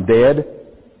that mean I'm dead?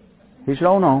 He said,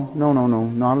 oh, no,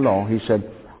 not at all. He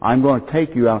said, I'm going to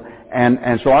take you out.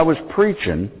 And so I was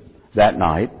preaching that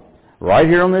night, right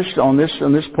here on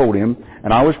this podium,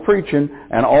 and I was preaching,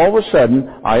 and all of a sudden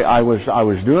I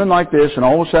was doing like this, and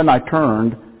all of a sudden I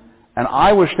turned, and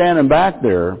I was standing back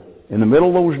there in the middle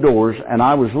of those doors, and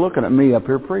I was looking at me up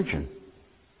here preaching.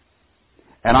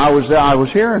 And I was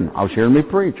hearing me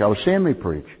preach. I was seeing me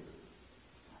preach.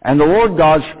 And the Lord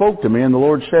God spoke to me, and the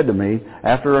Lord said to me,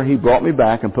 after He brought me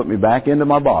back and put me back into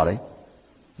my body,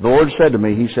 the Lord said to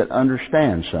me, He said,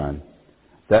 understand, son,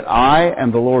 that I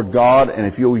am the Lord God, and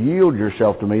if you'll yield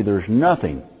yourself to me, there is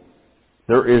nothing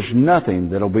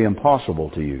that'll be impossible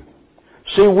to you.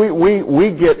 See,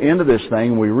 we get into this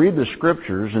thing, we read the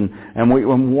Scriptures, and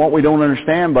what we don't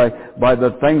understand by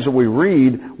the things that we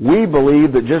read, we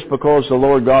believe that just because the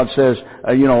Lord God says,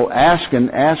 ask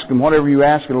and whatever you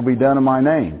ask, it'll be done in my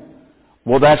name.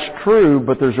 Well, that's true,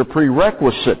 but there's a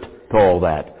prerequisite to all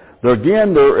that.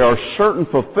 Again, there are certain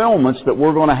fulfillments that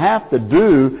we're going to have to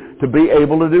do to be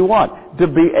able to do what? To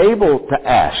be able to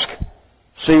ask.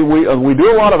 See, we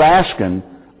do a lot of asking,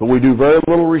 but we do very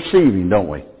little receiving, don't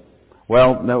we?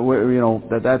 Well,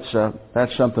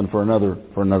 that's something for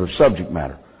another subject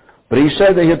matter. But He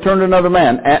said that He had turned to another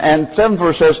man. And 7th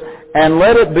verse says, and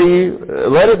let it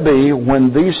be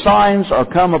when these signs are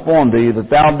come upon thee, that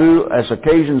thou do as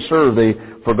occasion serve thee,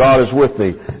 for God is with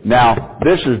thee. Now,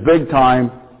 this is big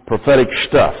time prophetic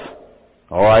stuff.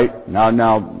 All right?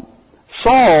 Now,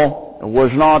 Saul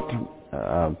was not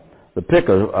the pick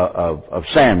of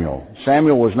Samuel.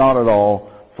 Samuel was not at all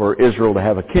for Israel to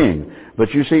have a king.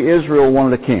 But you see, Israel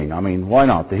wanted a king. I mean, why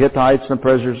not? The Hittites and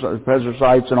the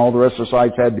Perizzites and all the rest of the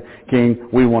sites had king.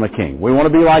 We want a king. We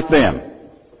want to be like them.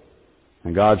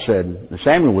 And God said,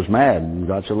 Samuel was mad. And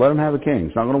God said, let him have a king.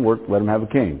 It's not going to work. Let him have a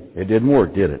king. It didn't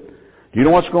work, did it? Do you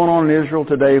know what's going on in Israel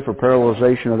today for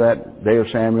parallelization of that day of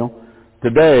Samuel?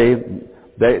 Today,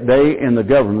 they in the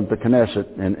government, the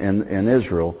Knesset in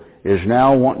Israel, is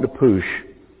now wanting to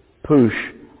push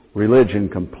religion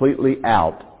completely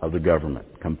out of the government.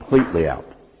 Completely out.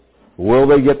 Will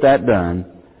they get that done?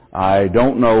 I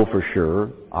don't know for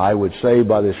sure. I would say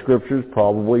by the Scriptures,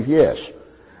 probably yes.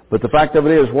 But the fact of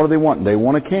it is, what do they want? They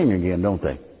want a king again, don't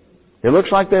they? It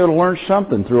looks like they would have learned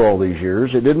something through all these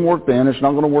years. It didn't work then. It's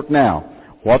not going to work now.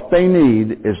 What they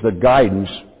need is the guidance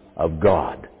of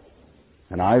God.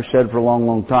 And I've said for a long,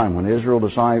 long time, when Israel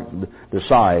decides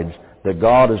that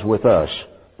God is with us,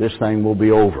 this thing will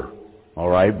be over. All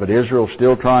right? But Israel's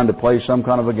still trying to play some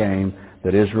kind of a game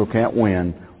that Israel can't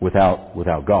win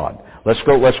without God. Let's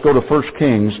go to 1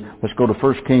 Kings. Let's go to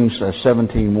 1 Kings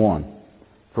 17:1.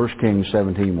 1 Kings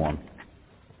 17:1.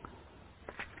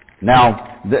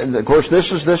 Now, of course, this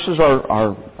is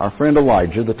our friend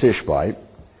Elijah, the Tishbite.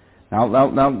 Now,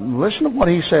 listen to what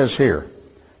he says here.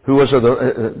 Who was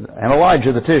and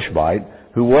Elijah the Tishbite,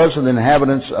 who was of the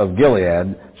inhabitants of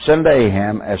Gilead, said unto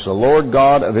Ahab, As the Lord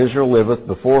God of Israel liveth,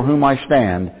 before whom I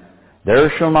stand,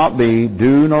 there shall not be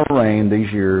dew nor rain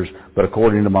these years, but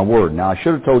according to my word. Now, I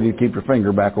should have told you to keep your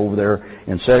finger back over there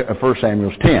in 1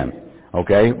 Samuel 10,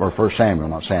 okay? Or 1 Samuel,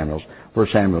 not Samuel's. 1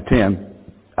 Samuel 10,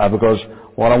 because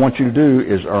what I want you to do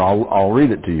is, or I'll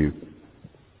read it to you.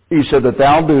 He said that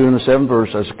thou do, in the 7th verse,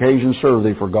 as occasion serve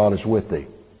thee, for God is with thee.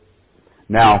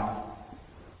 Now,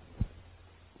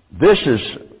 this is,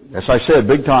 as I said,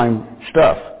 big time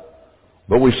stuff.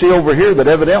 But we see over here that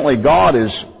evidently God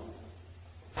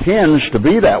tends to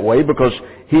be that way, because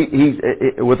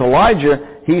with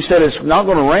Elijah, he said it's not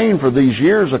going to rain for these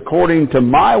years according to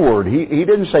my word. He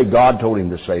didn't say God told him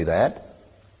to say that.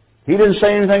 He didn't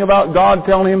say anything about God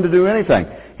telling him to do anything.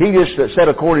 He just said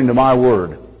according to my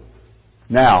word.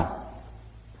 Now,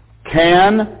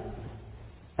 can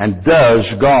and does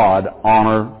God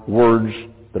honor words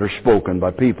that are spoken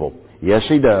by people? Yes,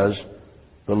 He does,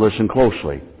 but listen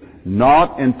closely.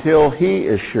 Not until He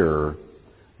is sure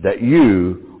that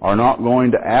you are not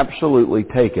going to absolutely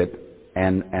take it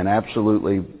and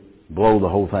absolutely blow the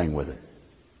whole thing with it.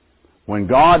 When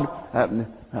God,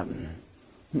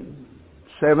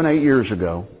 7, 8 years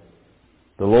ago,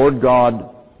 the Lord God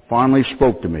finally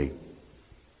spoke to me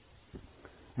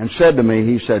and said to me,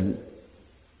 He said,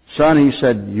 Son, He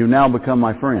said, you now become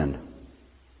my friend.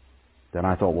 Then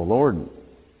I thought, well, Lord,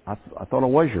 I thought I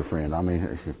was your friend. I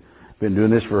mean, I've been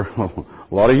doing this for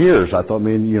a lot of years. I thought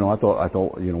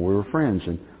we were friends.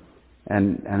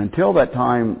 And until that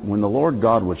time, when the Lord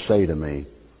God would say to me,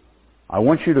 I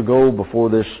want you to go before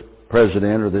this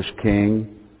president or this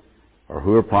king or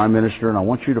whoever prime minister, and I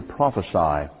want you to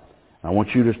prophesy. I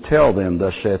want you to tell them,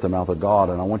 thus saith the mouth of God,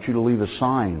 and I want you to leave a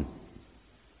sign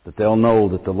that they'll know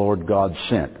that the Lord God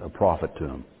sent a prophet to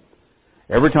them.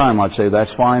 Every time I'd say,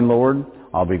 that's fine, Lord,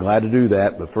 I'll be glad to do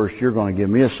that, but first you're going to give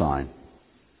me a sign.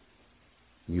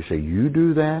 You say, you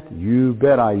do that? You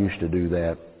bet I used to do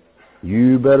that.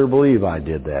 You better believe I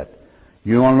did that.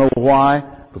 You want to know why?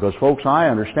 Because, folks, I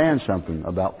understand something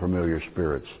about familiar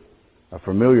spirits. A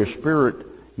familiar spirit,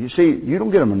 you see, you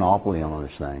don't get a monopoly on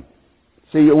this thing.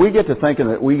 See, we get to thinking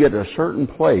that we get to a certain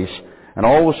place, and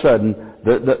all of a sudden,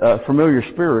 the familiar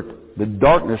spirit, the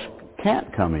darkness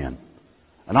can't come in.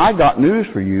 And I got news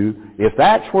for you. If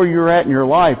that's where you're at in your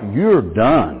life, you're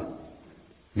done.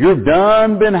 You're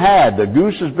done been had. The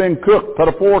goose has been cooked. Put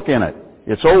a fork in it.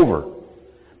 It's over.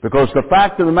 Because the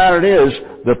fact of the matter is,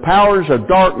 the powers of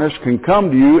darkness can come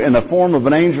to you in the form of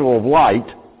an angel of light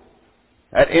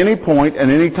at any point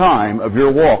and any time of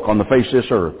your walk on the face of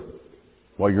this earth.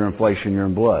 While you're in flesh and you're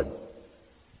in blood.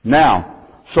 Now,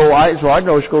 so I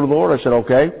just go to the Lord. I said,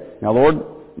 okay, now Lord,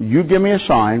 you give me a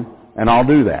sign and I'll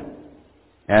do that.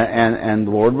 And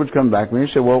the Lord would come back to me and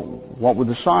say, well, what would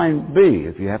the sign be?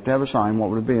 If you have to have a sign, what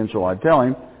would it be? And so I'd tell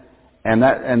him, and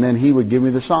then he would give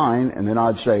me the sign, and then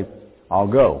I'd say, I'll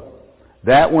go.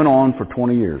 That went on for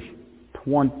 20 years.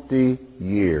 20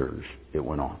 years it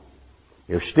went on.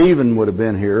 If Stephen would have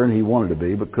been here, and he wanted to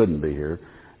be, but couldn't be here,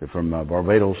 from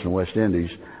Barbados and West Indies,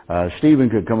 Stephen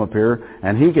could come up here,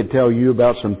 and he could tell you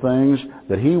about some things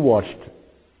that he watched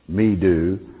me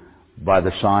do by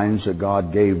the signs that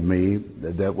God gave me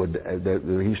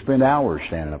that he spent hours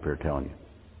standing up here telling you.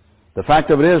 The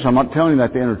fact of it is, I'm not telling you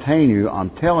that to entertain you.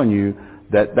 I'm telling you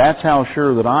that that's how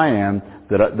sure that I am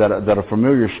that a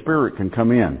familiar spirit can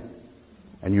come in.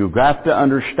 And you've got to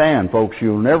understand, folks,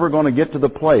 you're never going to get to the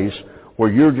place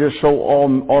where you're just so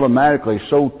automatically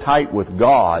so tight with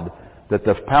God that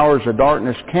the powers of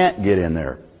darkness can't get in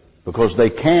there. Because they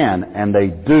can, and they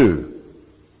do.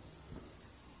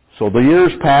 So the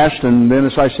years passed, and then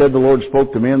as I said, the Lord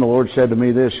spoke to me, and the Lord said to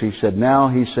me this. He said,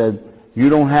 you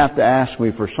don't have to ask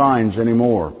me for signs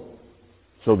anymore.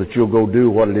 so that you'll go do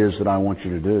what it is that I want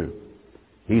you to do.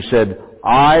 He said,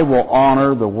 I will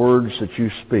honor the words that you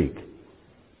speak.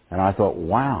 And I thought,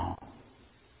 wow.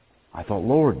 I thought,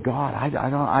 Lord God,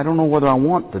 I don't know whether I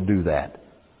want to do that.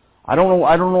 I don't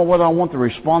know whether I want the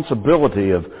responsibility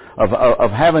of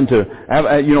having to have,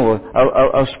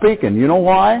 of speaking. You know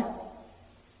why?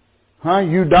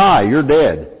 You die, you're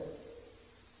dead.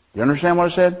 You understand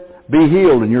what I said? Be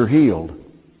healed and you're healed.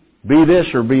 Be this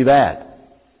or be that.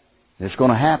 It's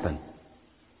going to happen.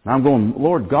 And I'm going,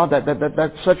 Lord God,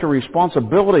 that's such a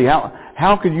responsibility.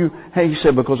 How could you? Hey, he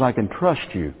said, because I can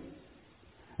trust you.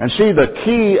 And see, the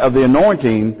key of the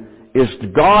anointing is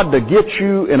God to get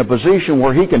you in a position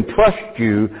where He can trust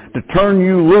you to turn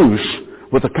you loose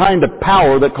with the kind of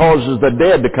power that causes the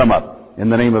dead to come up in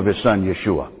the name of His Son,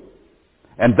 Yeshua.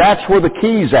 And that's where the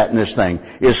key's at in this thing,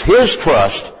 is His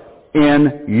trust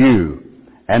in you.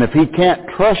 And if He can't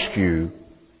trust you,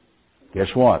 guess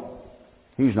what?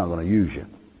 He's not going to use you.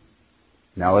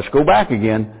 Now let's go back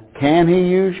again. Can He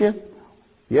use you?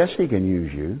 Yes, He can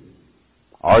use you.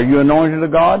 Are you anointed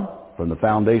of God? From the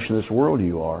foundation of this world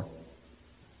you are.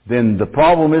 Then the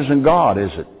problem isn't God,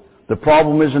 is it? The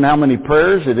problem isn't how many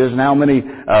prayers. It isn't how many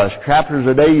chapters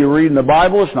a day you read in the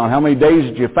Bible. It's not how many days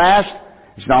that you fast.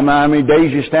 It's not how many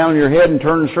days you stand on your head and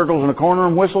turn in circles in a corner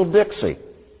and whistle Dixie.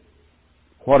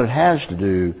 What it has to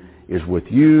do is with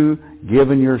you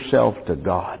giving yourself to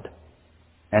God.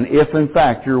 And if, in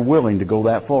fact, you're willing to go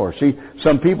that far. See,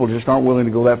 some people just aren't willing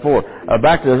to go that far.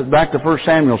 Back to 1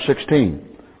 Samuel 16.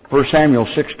 1 Samuel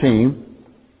 16,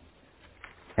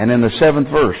 and in the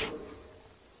 7th verse.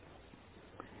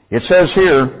 It says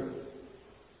here,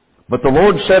 But the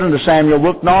Lord said unto Samuel,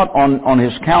 Look not on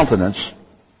his countenance,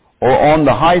 or on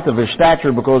the height of his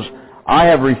stature, because I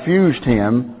have refused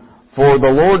him. For the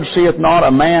Lord seeth not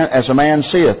a man as a man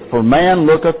seeth. For man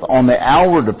looketh on the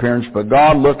outward appearance, but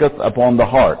God looketh upon the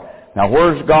heart. Now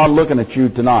where's God looking at you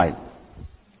tonight?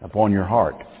 Upon your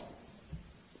heart.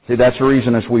 See, that's the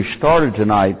reason as we started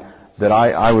tonight that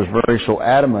I was very so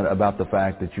adamant about the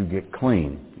fact that you get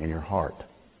clean in your heart.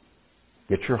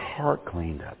 Get your heart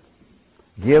cleaned up.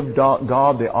 Give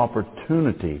God the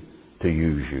opportunity to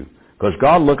use you. Because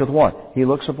God looketh what? He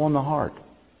looks upon the heart.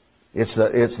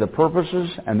 It's the purposes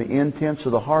and the intents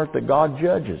of the heart that God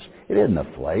judges. It isn't the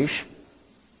flesh.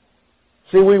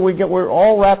 See, we're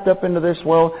all wrapped up into this.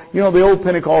 Well, the old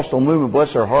Pentecostal movement,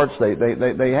 bless their hearts,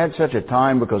 they had such a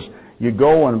time because you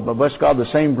go and, bless God,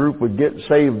 the same group would get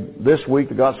saved this week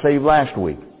that got saved last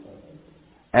week.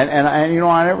 And I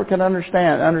never could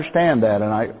understand that.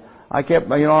 And I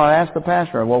kept, I asked the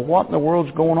pastor, well, what in the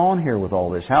world's going on here with all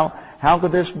this? How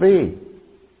could this be?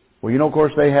 Well, of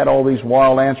course, they had all these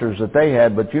wild answers that they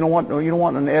had, but you know what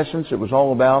in essence it was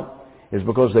all about? Is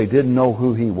because they didn't know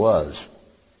who He was,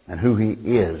 and who He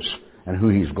is, and who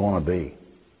He's going to be.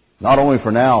 Not only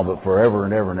for now, but forever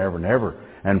and ever and ever and ever.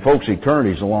 And folks,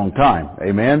 eternity's a long time.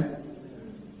 Amen?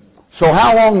 So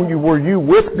how long were you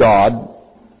with God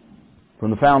from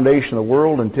the foundation of the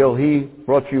world until He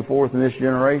brought you forth in this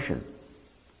generation?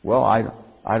 Well,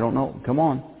 I don't know. Come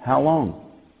on. How long?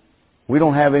 We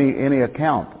don't have any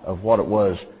account of what it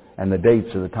was and the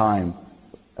dates of the time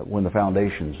when the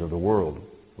foundations of the world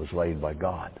was laid by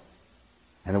God.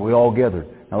 And that we all gathered.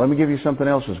 Now let me give you something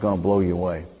else that's going to blow you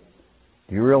away.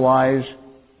 Do you realize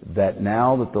that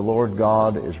now that the Lord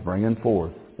God is bringing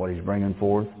forth what He's bringing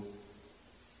forth,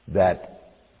 that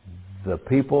the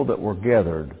people that were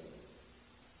gathered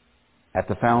at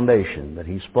the foundation that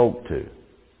He spoke to,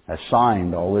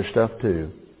 assigned all this stuff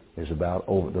to, is about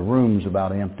over. The room's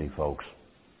about empty, folks.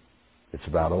 It's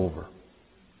about over.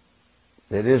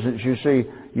 It isn't, you see,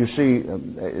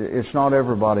 it's not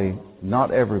everybody.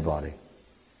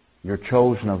 You're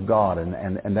chosen of God,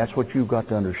 and that's what you've got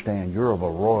to understand. You're of a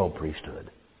royal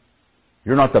priesthood.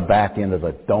 You're not the back end of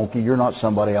a donkey. You're not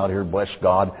somebody out here, bless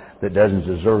God, that doesn't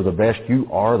deserve the best. You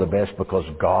are the best because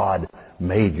God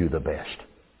made you the best.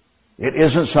 It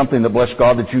isn't something that, bless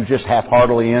God, that you just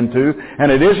half-heartedly into.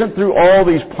 And it isn't through all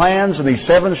these plans and these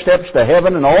 7 steps to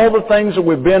heaven and all the things that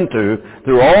we've been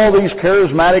through all these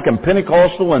charismatic and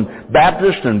Pentecostal and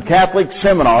Baptist and Catholic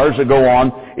seminars that go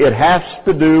on. It has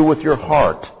to do with your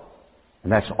heart.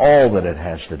 And that's all that it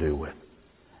has to do with.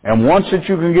 And once that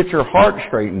you can get your heart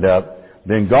straightened up,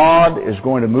 then God is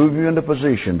going to move you into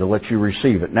position to let you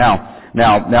receive it. Now,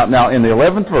 in the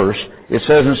 11th verse, it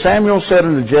says, And Samuel said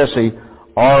unto Jesse,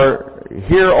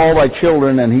 Hear all thy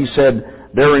children. And he said,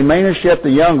 There remaineth yet the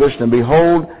youngest, and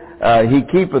behold, he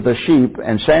keepeth the sheep.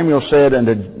 And Samuel said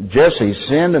unto Jesse,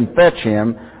 Send and fetch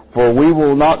him, for we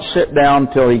will not sit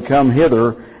down till he come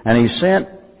hither. And he sent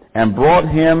and brought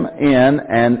him in,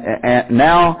 and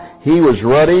now he was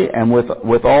ruddy and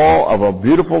withal of a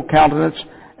beautiful countenance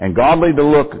and godly to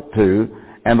look to.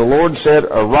 And the Lord said,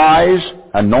 Arise,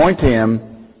 anoint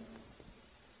him,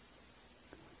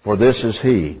 for this is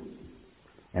he.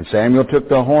 And Samuel took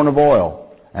the horn of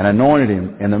oil and anointed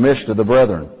him in the midst of the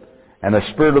brethren. And the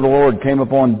Spirit of the Lord came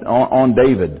on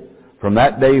David from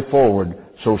that day forward.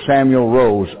 So Samuel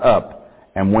rose up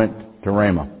and went to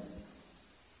Ramah.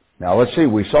 Now let's see,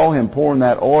 we saw him pouring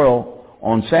that oil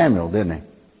on Samuel, didn't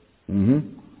he?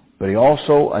 But he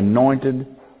also anointed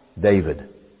David.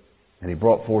 And he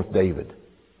brought forth David.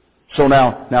 So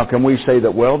now can we say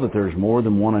that, well, that there's more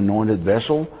than one anointed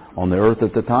vessel on the earth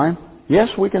at the time? Yes,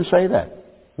 we can say that.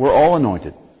 We're all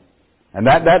anointed. And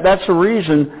that's the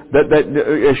reason that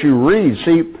as you read,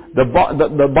 see,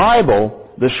 the Bible,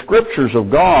 the Scriptures of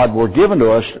God were given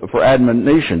to us for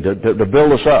admonition, to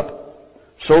build us up,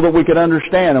 so that we could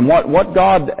understand. And what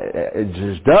God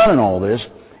has done in all this,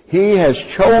 He has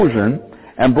chosen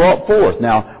and brought forth.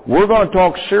 Now, we're going to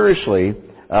talk seriously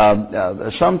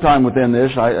sometime within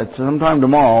this, sometime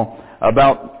tomorrow,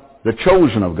 about the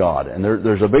chosen of God. And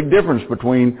there's a big difference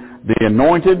between the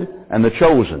anointed and the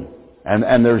chosen.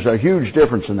 And there's a huge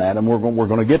difference in that, and we're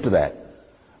going to get to that.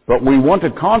 But we want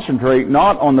to concentrate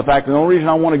not on the fact, and the only reason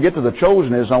I want to get to the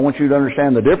chosen is I want you to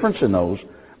understand the difference in those,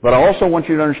 but I also want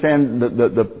you to understand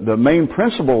the main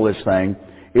principle of this thing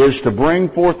is to bring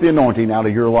forth the anointing out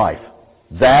of your life.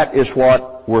 That is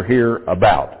what we're here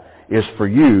about, is for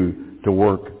you to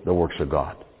work the works of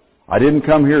God. I didn't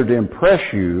come here to impress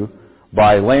you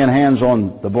by laying hands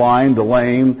on the blind, the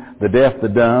lame, the deaf, the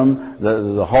dumb,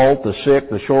 the halt, the sick,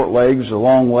 the short legs, the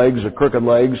long legs, the crooked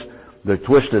legs, the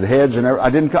twisted heads, and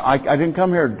everything. I didn't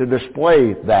come here to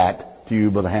display that to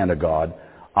you by the hand of God.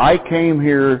 I came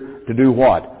here to do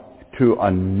what? To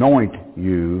anoint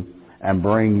you and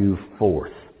bring you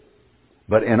forth.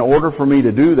 But in order for me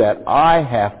to do that, I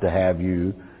have to have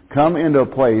you come into a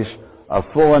place of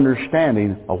full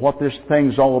understanding of what this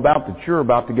thing's all about that you're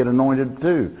about to get anointed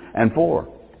to and for.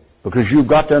 Because you've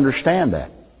got to understand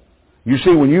that. You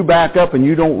see, when you back up and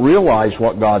you don't realize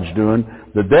what God's doing,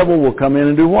 the devil will come in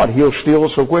and do what? He'll steal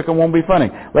it so quick it won't be funny.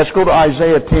 Let's go to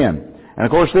Isaiah 10. And of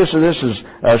course this is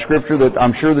a scripture that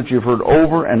I'm sure that you've heard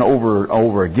over and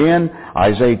over again.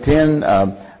 Isaiah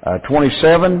 10,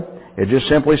 27, it just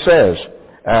simply says,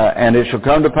 and it shall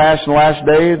come to pass in the last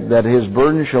day that his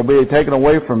burden shall be taken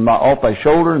away from off thy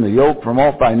shoulder, and the yoke from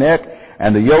off thy neck,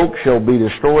 and the yoke shall be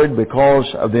destroyed because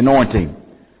of the anointing.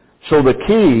 So the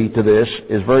key to this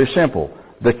is very simple.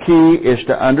 The key is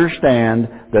to understand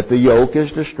that the yoke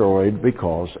is destroyed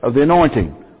because of the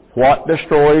anointing. What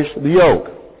destroys the yoke?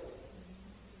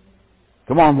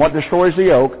 Come on, what destroys the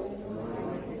yoke?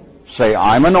 Say,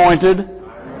 I'm anointed.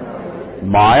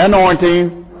 My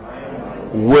anointing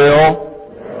will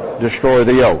destroy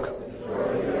the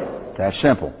yoke. That's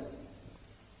simple.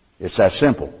 It's that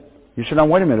simple. You said, now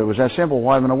wait a minute, it was that simple.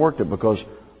 Why haven't I worked it? Because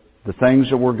the things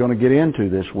that we're going to get into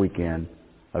this weekend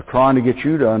are trying to get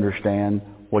you to understand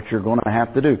what you're going to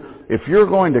have to do. If you're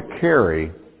going to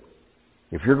carry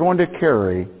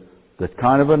the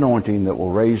kind of anointing that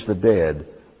will raise the dead,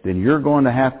 then you're going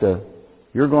to have to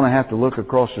look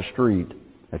across the street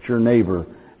at your neighbor,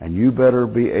 and you better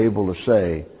be able to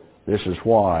say, this is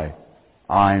why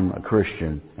I'm a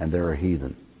Christian and they're a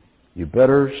heathen. You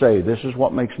better say, this is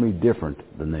what makes me different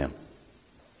than them.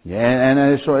 Yeah,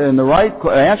 and the right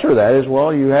answer to that is,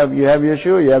 well, you have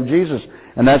Yeshua, you have Jesus,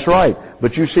 and that's right.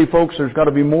 But you see, folks, there's got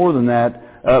to be more than that,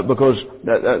 because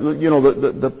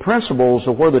the principles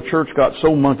of where the church got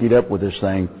so monkeyed up with this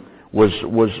thing was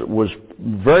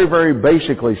very, very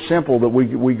basically simple, that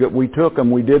we took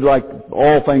and we did like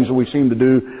all things that we seem to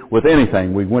do with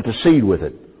anything. We went to seed with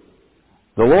it.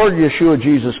 The Lord Yeshua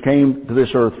Jesus came to this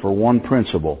earth for one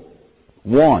principle.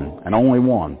 One, and only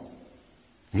one.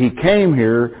 He came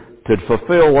here to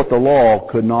fulfill what the law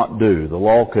could not do. The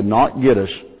law could not get us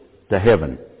to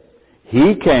heaven.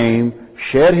 He came,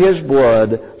 shed His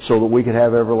blood so that we could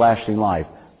have everlasting life.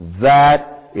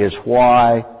 That is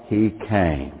why He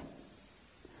came.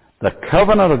 The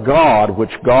covenant of God,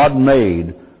 which God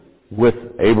made with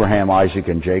Abraham, Isaac,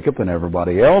 and Jacob and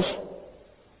everybody else,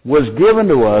 was given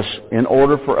to us in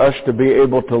order for us to be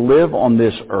able to live on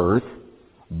this earth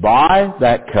by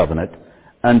that covenant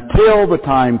until the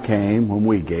time came when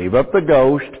we gave up the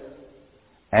ghost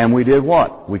and we did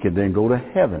what? We could then go to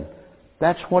heaven.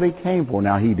 That's what He came for.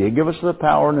 Now, He did give us the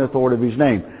power and the authority of His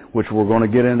name, which we're going to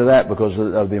get into that because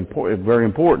of it's very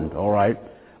important, all right?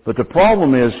 But the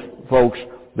problem is, folks,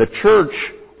 the church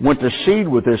went to seed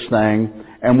with this thing,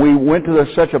 and we went to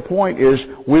such a point is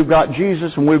we've got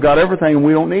Jesus and we've got everything and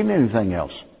we don't need anything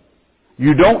else.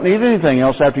 You don't need anything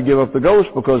else after you give up the ghost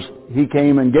because He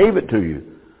came and gave it to you.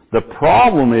 The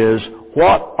problem is,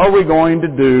 what are we going to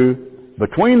do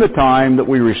between the time that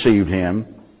we received Him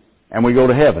and we go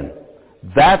to heaven?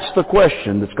 That's the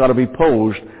question that's got to be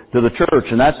posed to the church,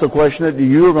 and that's the question that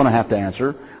you are going to have to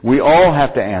answer. We all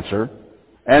have to answer,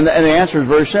 and the answer is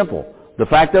very simple. The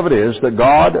fact of it is that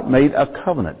God made a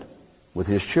covenant with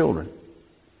His children.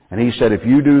 And He said, if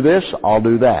you do this, I'll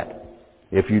do that.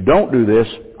 If you don't do this,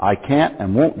 I can't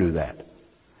and won't do that.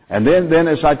 And then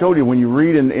as I told you, when you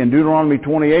read in Deuteronomy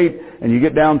 28 and you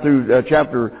get down through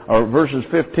verses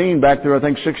 15 back through, I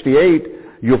think, 68,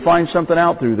 you'll find something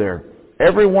out through there.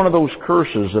 Every one of those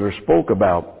curses that are spoke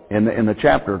about in the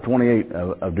chapter 28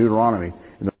 of Deuteronomy,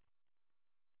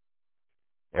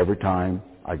 every time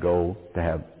I go to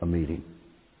have a meeting.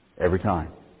 Every time.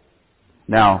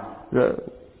 Now,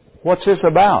 what's this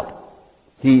about?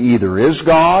 He either is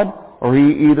God or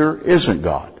He either isn't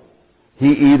God.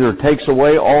 He either takes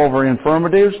away all of our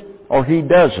infirmities or He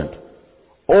doesn't.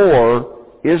 Or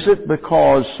is it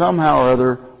because somehow or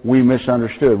other we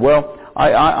misunderstood? Well,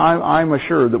 I'm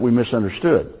assured that we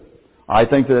misunderstood. I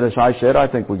think that, as I said, I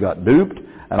think we got duped,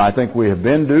 and I think we have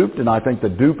been duped, and I think the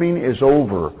duping is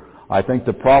over. I think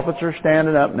the prophets are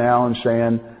standing up now and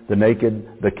saying,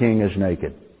 the king is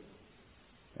naked.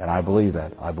 And I believe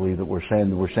that. I believe that we're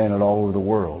saying it all over the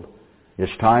world.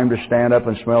 It's time to stand up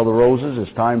and smell the roses.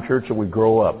 It's time, church, that we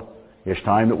grow up. It's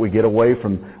time that we get away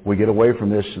from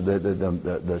this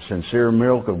the sincere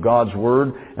milk of God's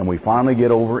Word, and we finally get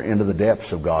over into the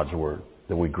depths of God's Word.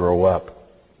 That we grow up.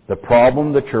 The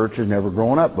problem, the church has never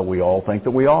grown up, but we all think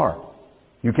that we are.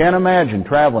 You can't imagine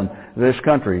traveling this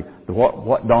country,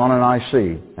 what Don and I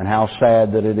see, and how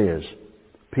sad that it is.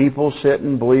 People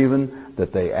sitting believing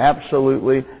that they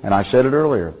absolutely, and I said it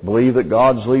earlier, believe that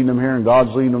God's leading them here and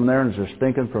God's leading them there, and it's a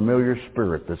stinking familiar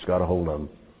spirit that's got a hold of them,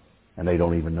 and they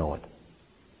don't even know it.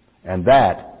 And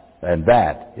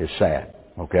that is sad.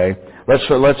 Okay, let's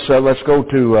go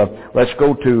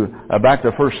to back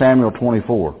to 1 Samuel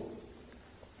 24.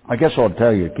 I guess I'll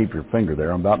tell you to keep your finger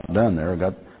there. I'm about done there. I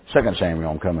got 2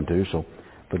 Samuel I'm coming to, so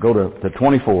go to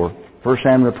 24. 1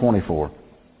 Samuel 24.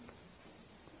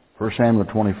 1 Samuel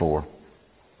 24.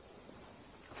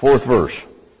 4th verse.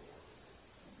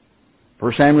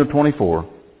 1 Samuel 24,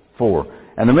 4.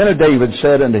 And the men of David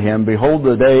said unto him, Behold,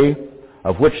 the day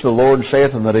of which the Lord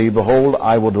saith unto thee, Behold,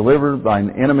 I will deliver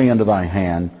thine enemy into thy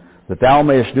hand, that thou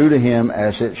mayest do to him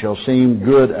as it shall seem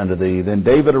good unto thee. Then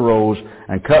David arose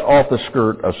and cut off the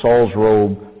skirt of Saul's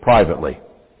robe privately.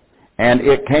 And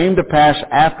it came to pass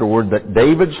afterward that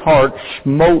David's heart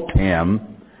smote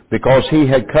him, because he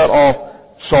had cut off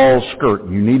Saul's skirt.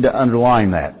 You need to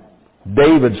underline that.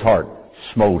 David's heart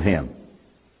smote him.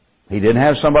 He didn't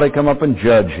have somebody come up and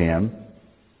judge him.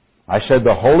 I said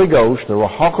the Holy Ghost, the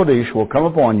Ruach HaKodesh, will come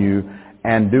upon you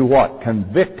and do what?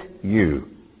 Convict you.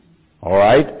 All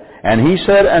right? And he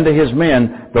said unto his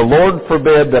men, The Lord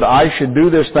forbid that I should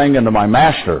do this thing unto my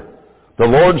master, the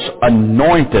Lord's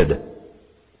anointed,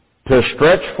 to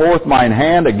stretch forth mine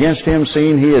hand against him,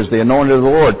 seeing he is the anointed of the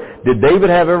Lord. Did David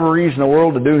have every reason in the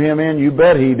world to do him in? You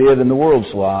bet he did in the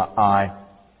world's eye.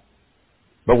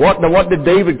 But what did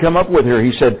David come up with here?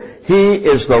 He said, He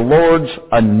is the Lord's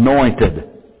anointed.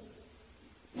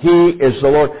 He is the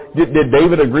Lord. Did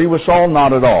David agree with Saul?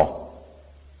 Not at all.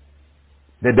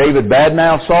 Did David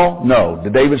badmouth Saul? No.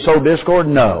 Did David sow discord?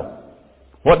 No.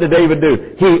 What did David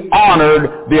do? He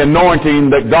honored the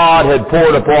anointing that God had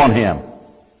poured upon him.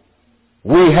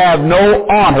 We have no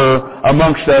honor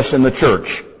amongst us in the church.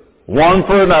 One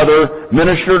for another,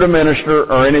 minister to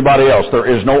minister, or anybody else. There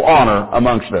is no honor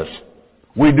amongst us.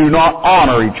 We do not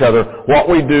honor each other. What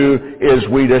we do is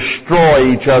we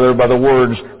destroy each other by the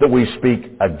words that we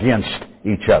speak against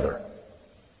each other.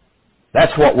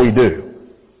 That's what we do.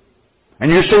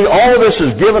 And you see, all of this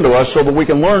is given to us so that we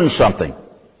can learn something.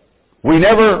 We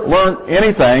never learn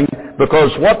anything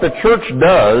because what the church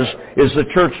does is the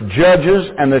church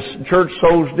judges and the church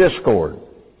sows discord.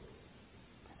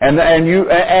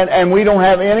 And we don't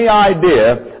have any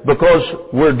idea, because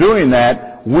we're doing that,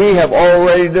 we have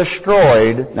already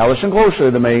destroyed, now listen closely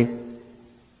to me,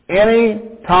 any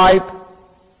type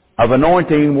of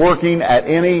anointing working at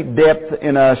any depth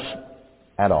in us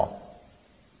at all.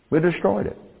 We destroyed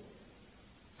it.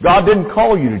 God didn't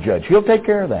call you to judge. He'll take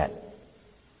care of that.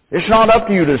 It's not up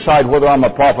to you to decide whether I'm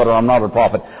a prophet or I'm not a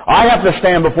prophet. I have to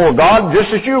stand before God just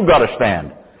as you've got to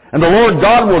stand. And the Lord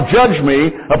God will judge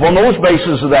me upon those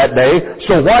bases of that day,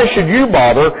 so why should you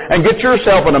bother and get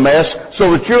yourself in a mess so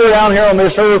that you're down here on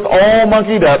this earth all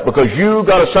monkeyed up because you've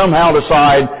got to somehow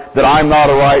decide that I'm not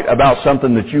right about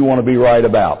something that you want to be right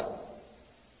about?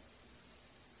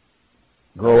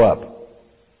 Grow up.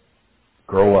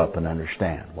 grow up and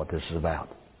understand what this is about.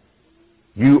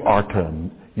 You are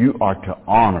to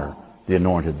honor the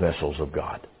anointed vessels of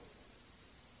God.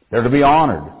 They're to be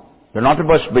honored. They're not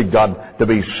supposed to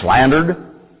be slandered.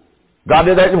 God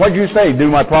did that. What did you say? Do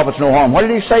my prophets no harm. Why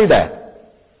did He say that?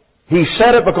 He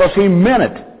said it because He meant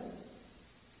it.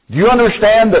 Do you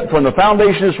understand that from the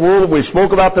foundation of this world that we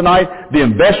spoke about tonight, the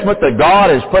investment that God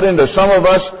has put into some of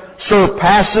us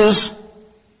surpasses?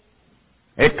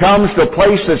 It comes to a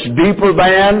place that's deeper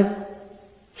than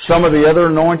some of the other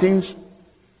anointings.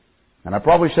 And I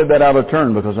probably said that out of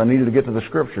turn because I needed to get to the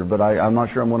Scripture, but I'm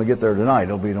not sure I'm going to get there tonight.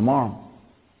 It'll be tomorrow.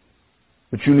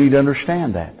 But you need to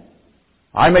understand that.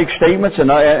 I make statements, and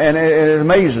it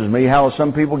amazes me how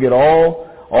some people get all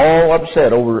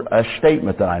upset over a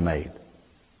statement that I made.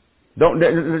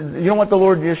 You know what the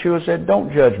Lord Yeshua said?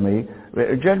 Don't judge me.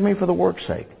 Judge me for the work's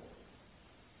sake.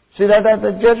 See, that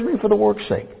judge me for the work's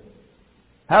sake.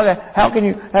 How can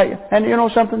you... And you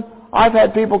know something? I've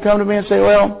had people come to me and say,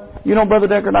 well, you know, Brother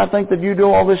Deckard, I think that you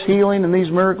do all this healing and these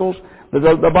miracles.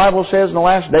 The Bible says in the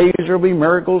last days there will be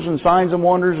miracles and signs and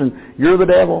wonders, and you're the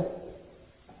devil.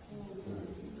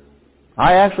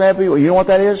 I actually have people... You know what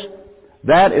that is?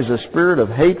 That is a spirit of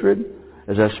hatred.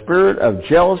 It's a spirit of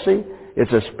jealousy.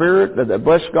 It's a spirit that,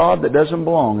 bless God, that doesn't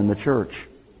belong in the church.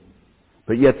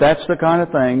 But yet that's the kind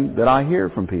of thing that I hear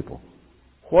from people.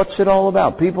 What's it all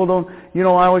about? People don't... You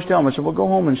know, I always tell them, I said, well, go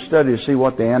home and study to see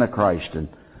what the Antichrist and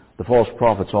the false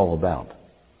prophet's all about.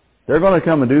 They're going to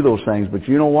come and do those things, but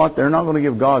you know what? They're not going to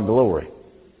give God glory.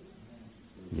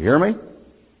 You hear me?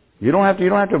 You don't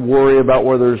have to worry about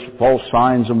where there's false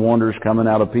signs and wonders coming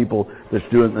out of people that's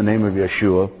doing it in the name of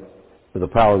Yeshua with the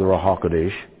power of the Ruach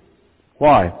HaKodesh.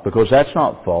 Why? Because that's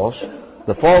not false.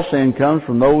 The false end comes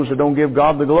from those that don't give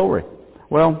God the glory.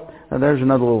 Well, there's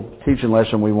another little teaching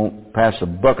lesson we won't pass the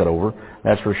bucket over,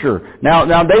 that's for sure.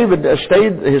 Now David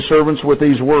stayed his servants with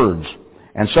these words,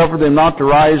 and suffered them not to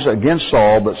rise against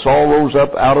Saul, but Saul rose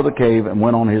up out of the cave and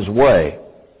went on his way.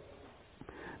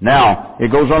 Now, it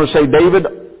goes on to say, David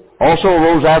also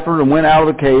arose after and went out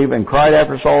of the cave and cried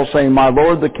after Saul, saying, My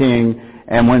Lord the king.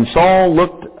 And when Saul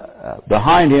looked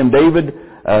behind him, David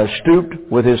stooped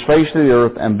with his face to the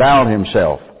earth and bowed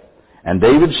himself. And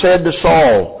David said to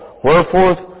Saul,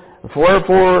 Wherefore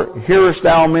hearest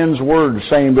thou men's words,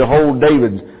 saying, Behold,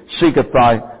 David seeketh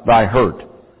thy hurt.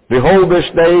 Behold, this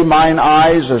day mine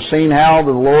eyes have seen how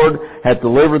the Lord hath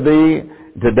delivered thee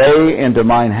today into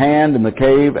mine hand in the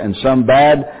cave, and some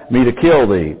bade me to kill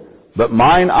thee. But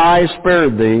mine eyes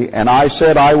spared thee, and I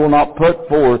said, I will not put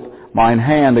forth mine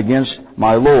hand against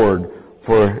my Lord,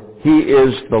 for he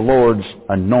is the Lord's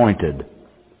anointed.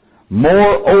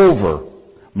 Moreover,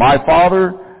 my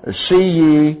father, see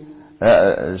ye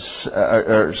the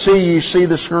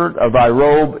skirt of thy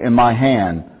robe in my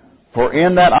hand, for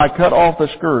in that I cut off the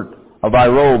skirt of thy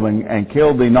robe and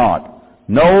killed thee not.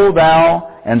 Know thou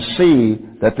and see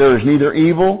that there is neither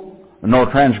evil nor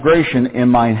transgression in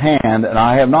mine hand, and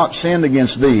I have not sinned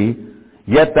against thee,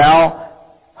 yet thou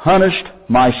huntest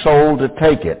my soul to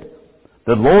take it.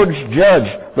 The Lord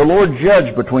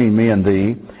judge between me and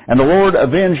thee, and the Lord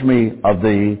avenge me of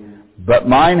thee, but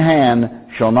mine hand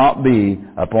shall not be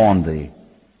upon thee.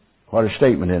 What a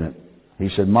statement, isn't it? He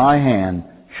said, my hand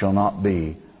shall not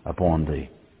be upon thee.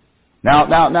 Now,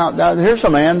 here's a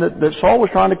man that Saul was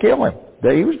trying to kill him.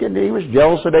 He was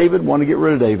jealous of David, wanted to get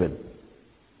rid of David.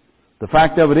 The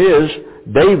fact of it is,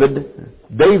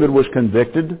 David was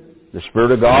convicted. The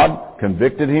Spirit of God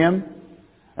convicted him.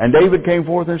 And David came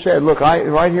forth and said, look,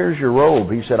 right here's your robe.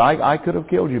 He said, I could have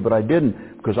killed you, but I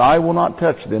didn't, because I will not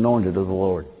touch the anointed of the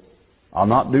Lord. I'll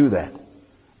not do that.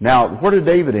 Now, where did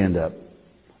David end up?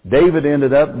 David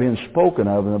ended up being spoken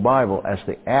of in the Bible as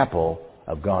the apple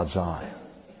of God's eye.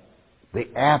 The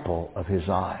apple of His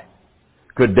eye.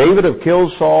 Could David have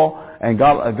killed Saul and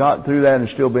got through that and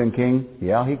still been king?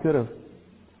 Yeah, he could have.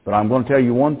 But I'm going to tell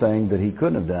you one thing that he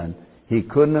couldn't have done. He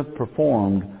couldn't have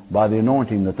performed by the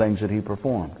anointing the things that he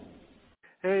performed.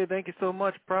 Hey, thank you so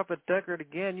much, Prophet Deckard.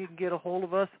 Again, you can get a hold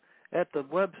of us at the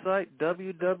website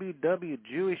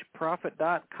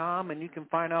www.jewishprophet.com, and you can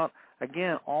find out,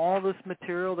 again, all this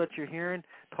material that you're hearing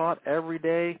taught every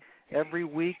day, every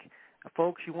week.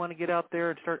 Folks, you want to get out there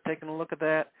and start taking a look at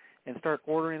that and start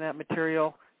ordering that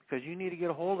material, because you need to get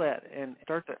a hold of that and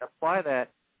start to apply that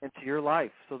into your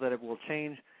life so that it will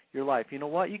change your life. You know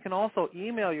what? You can also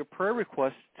email your prayer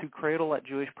requests to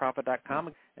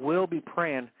cradle@jewishprophet.com. We'll be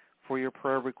praying for your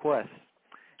prayer requests.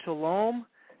 Shalom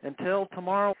until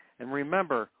tomorrow. And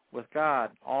remember, with God,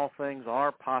 all things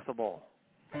are possible.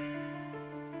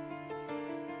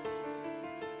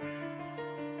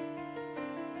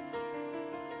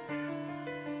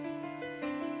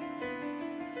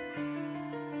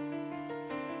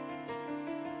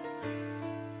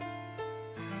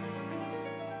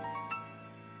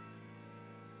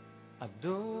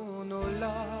 אדון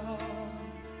עולם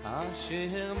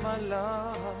אשר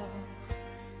מלך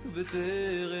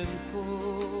בטרם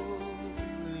כל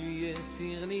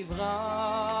יציר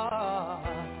נברא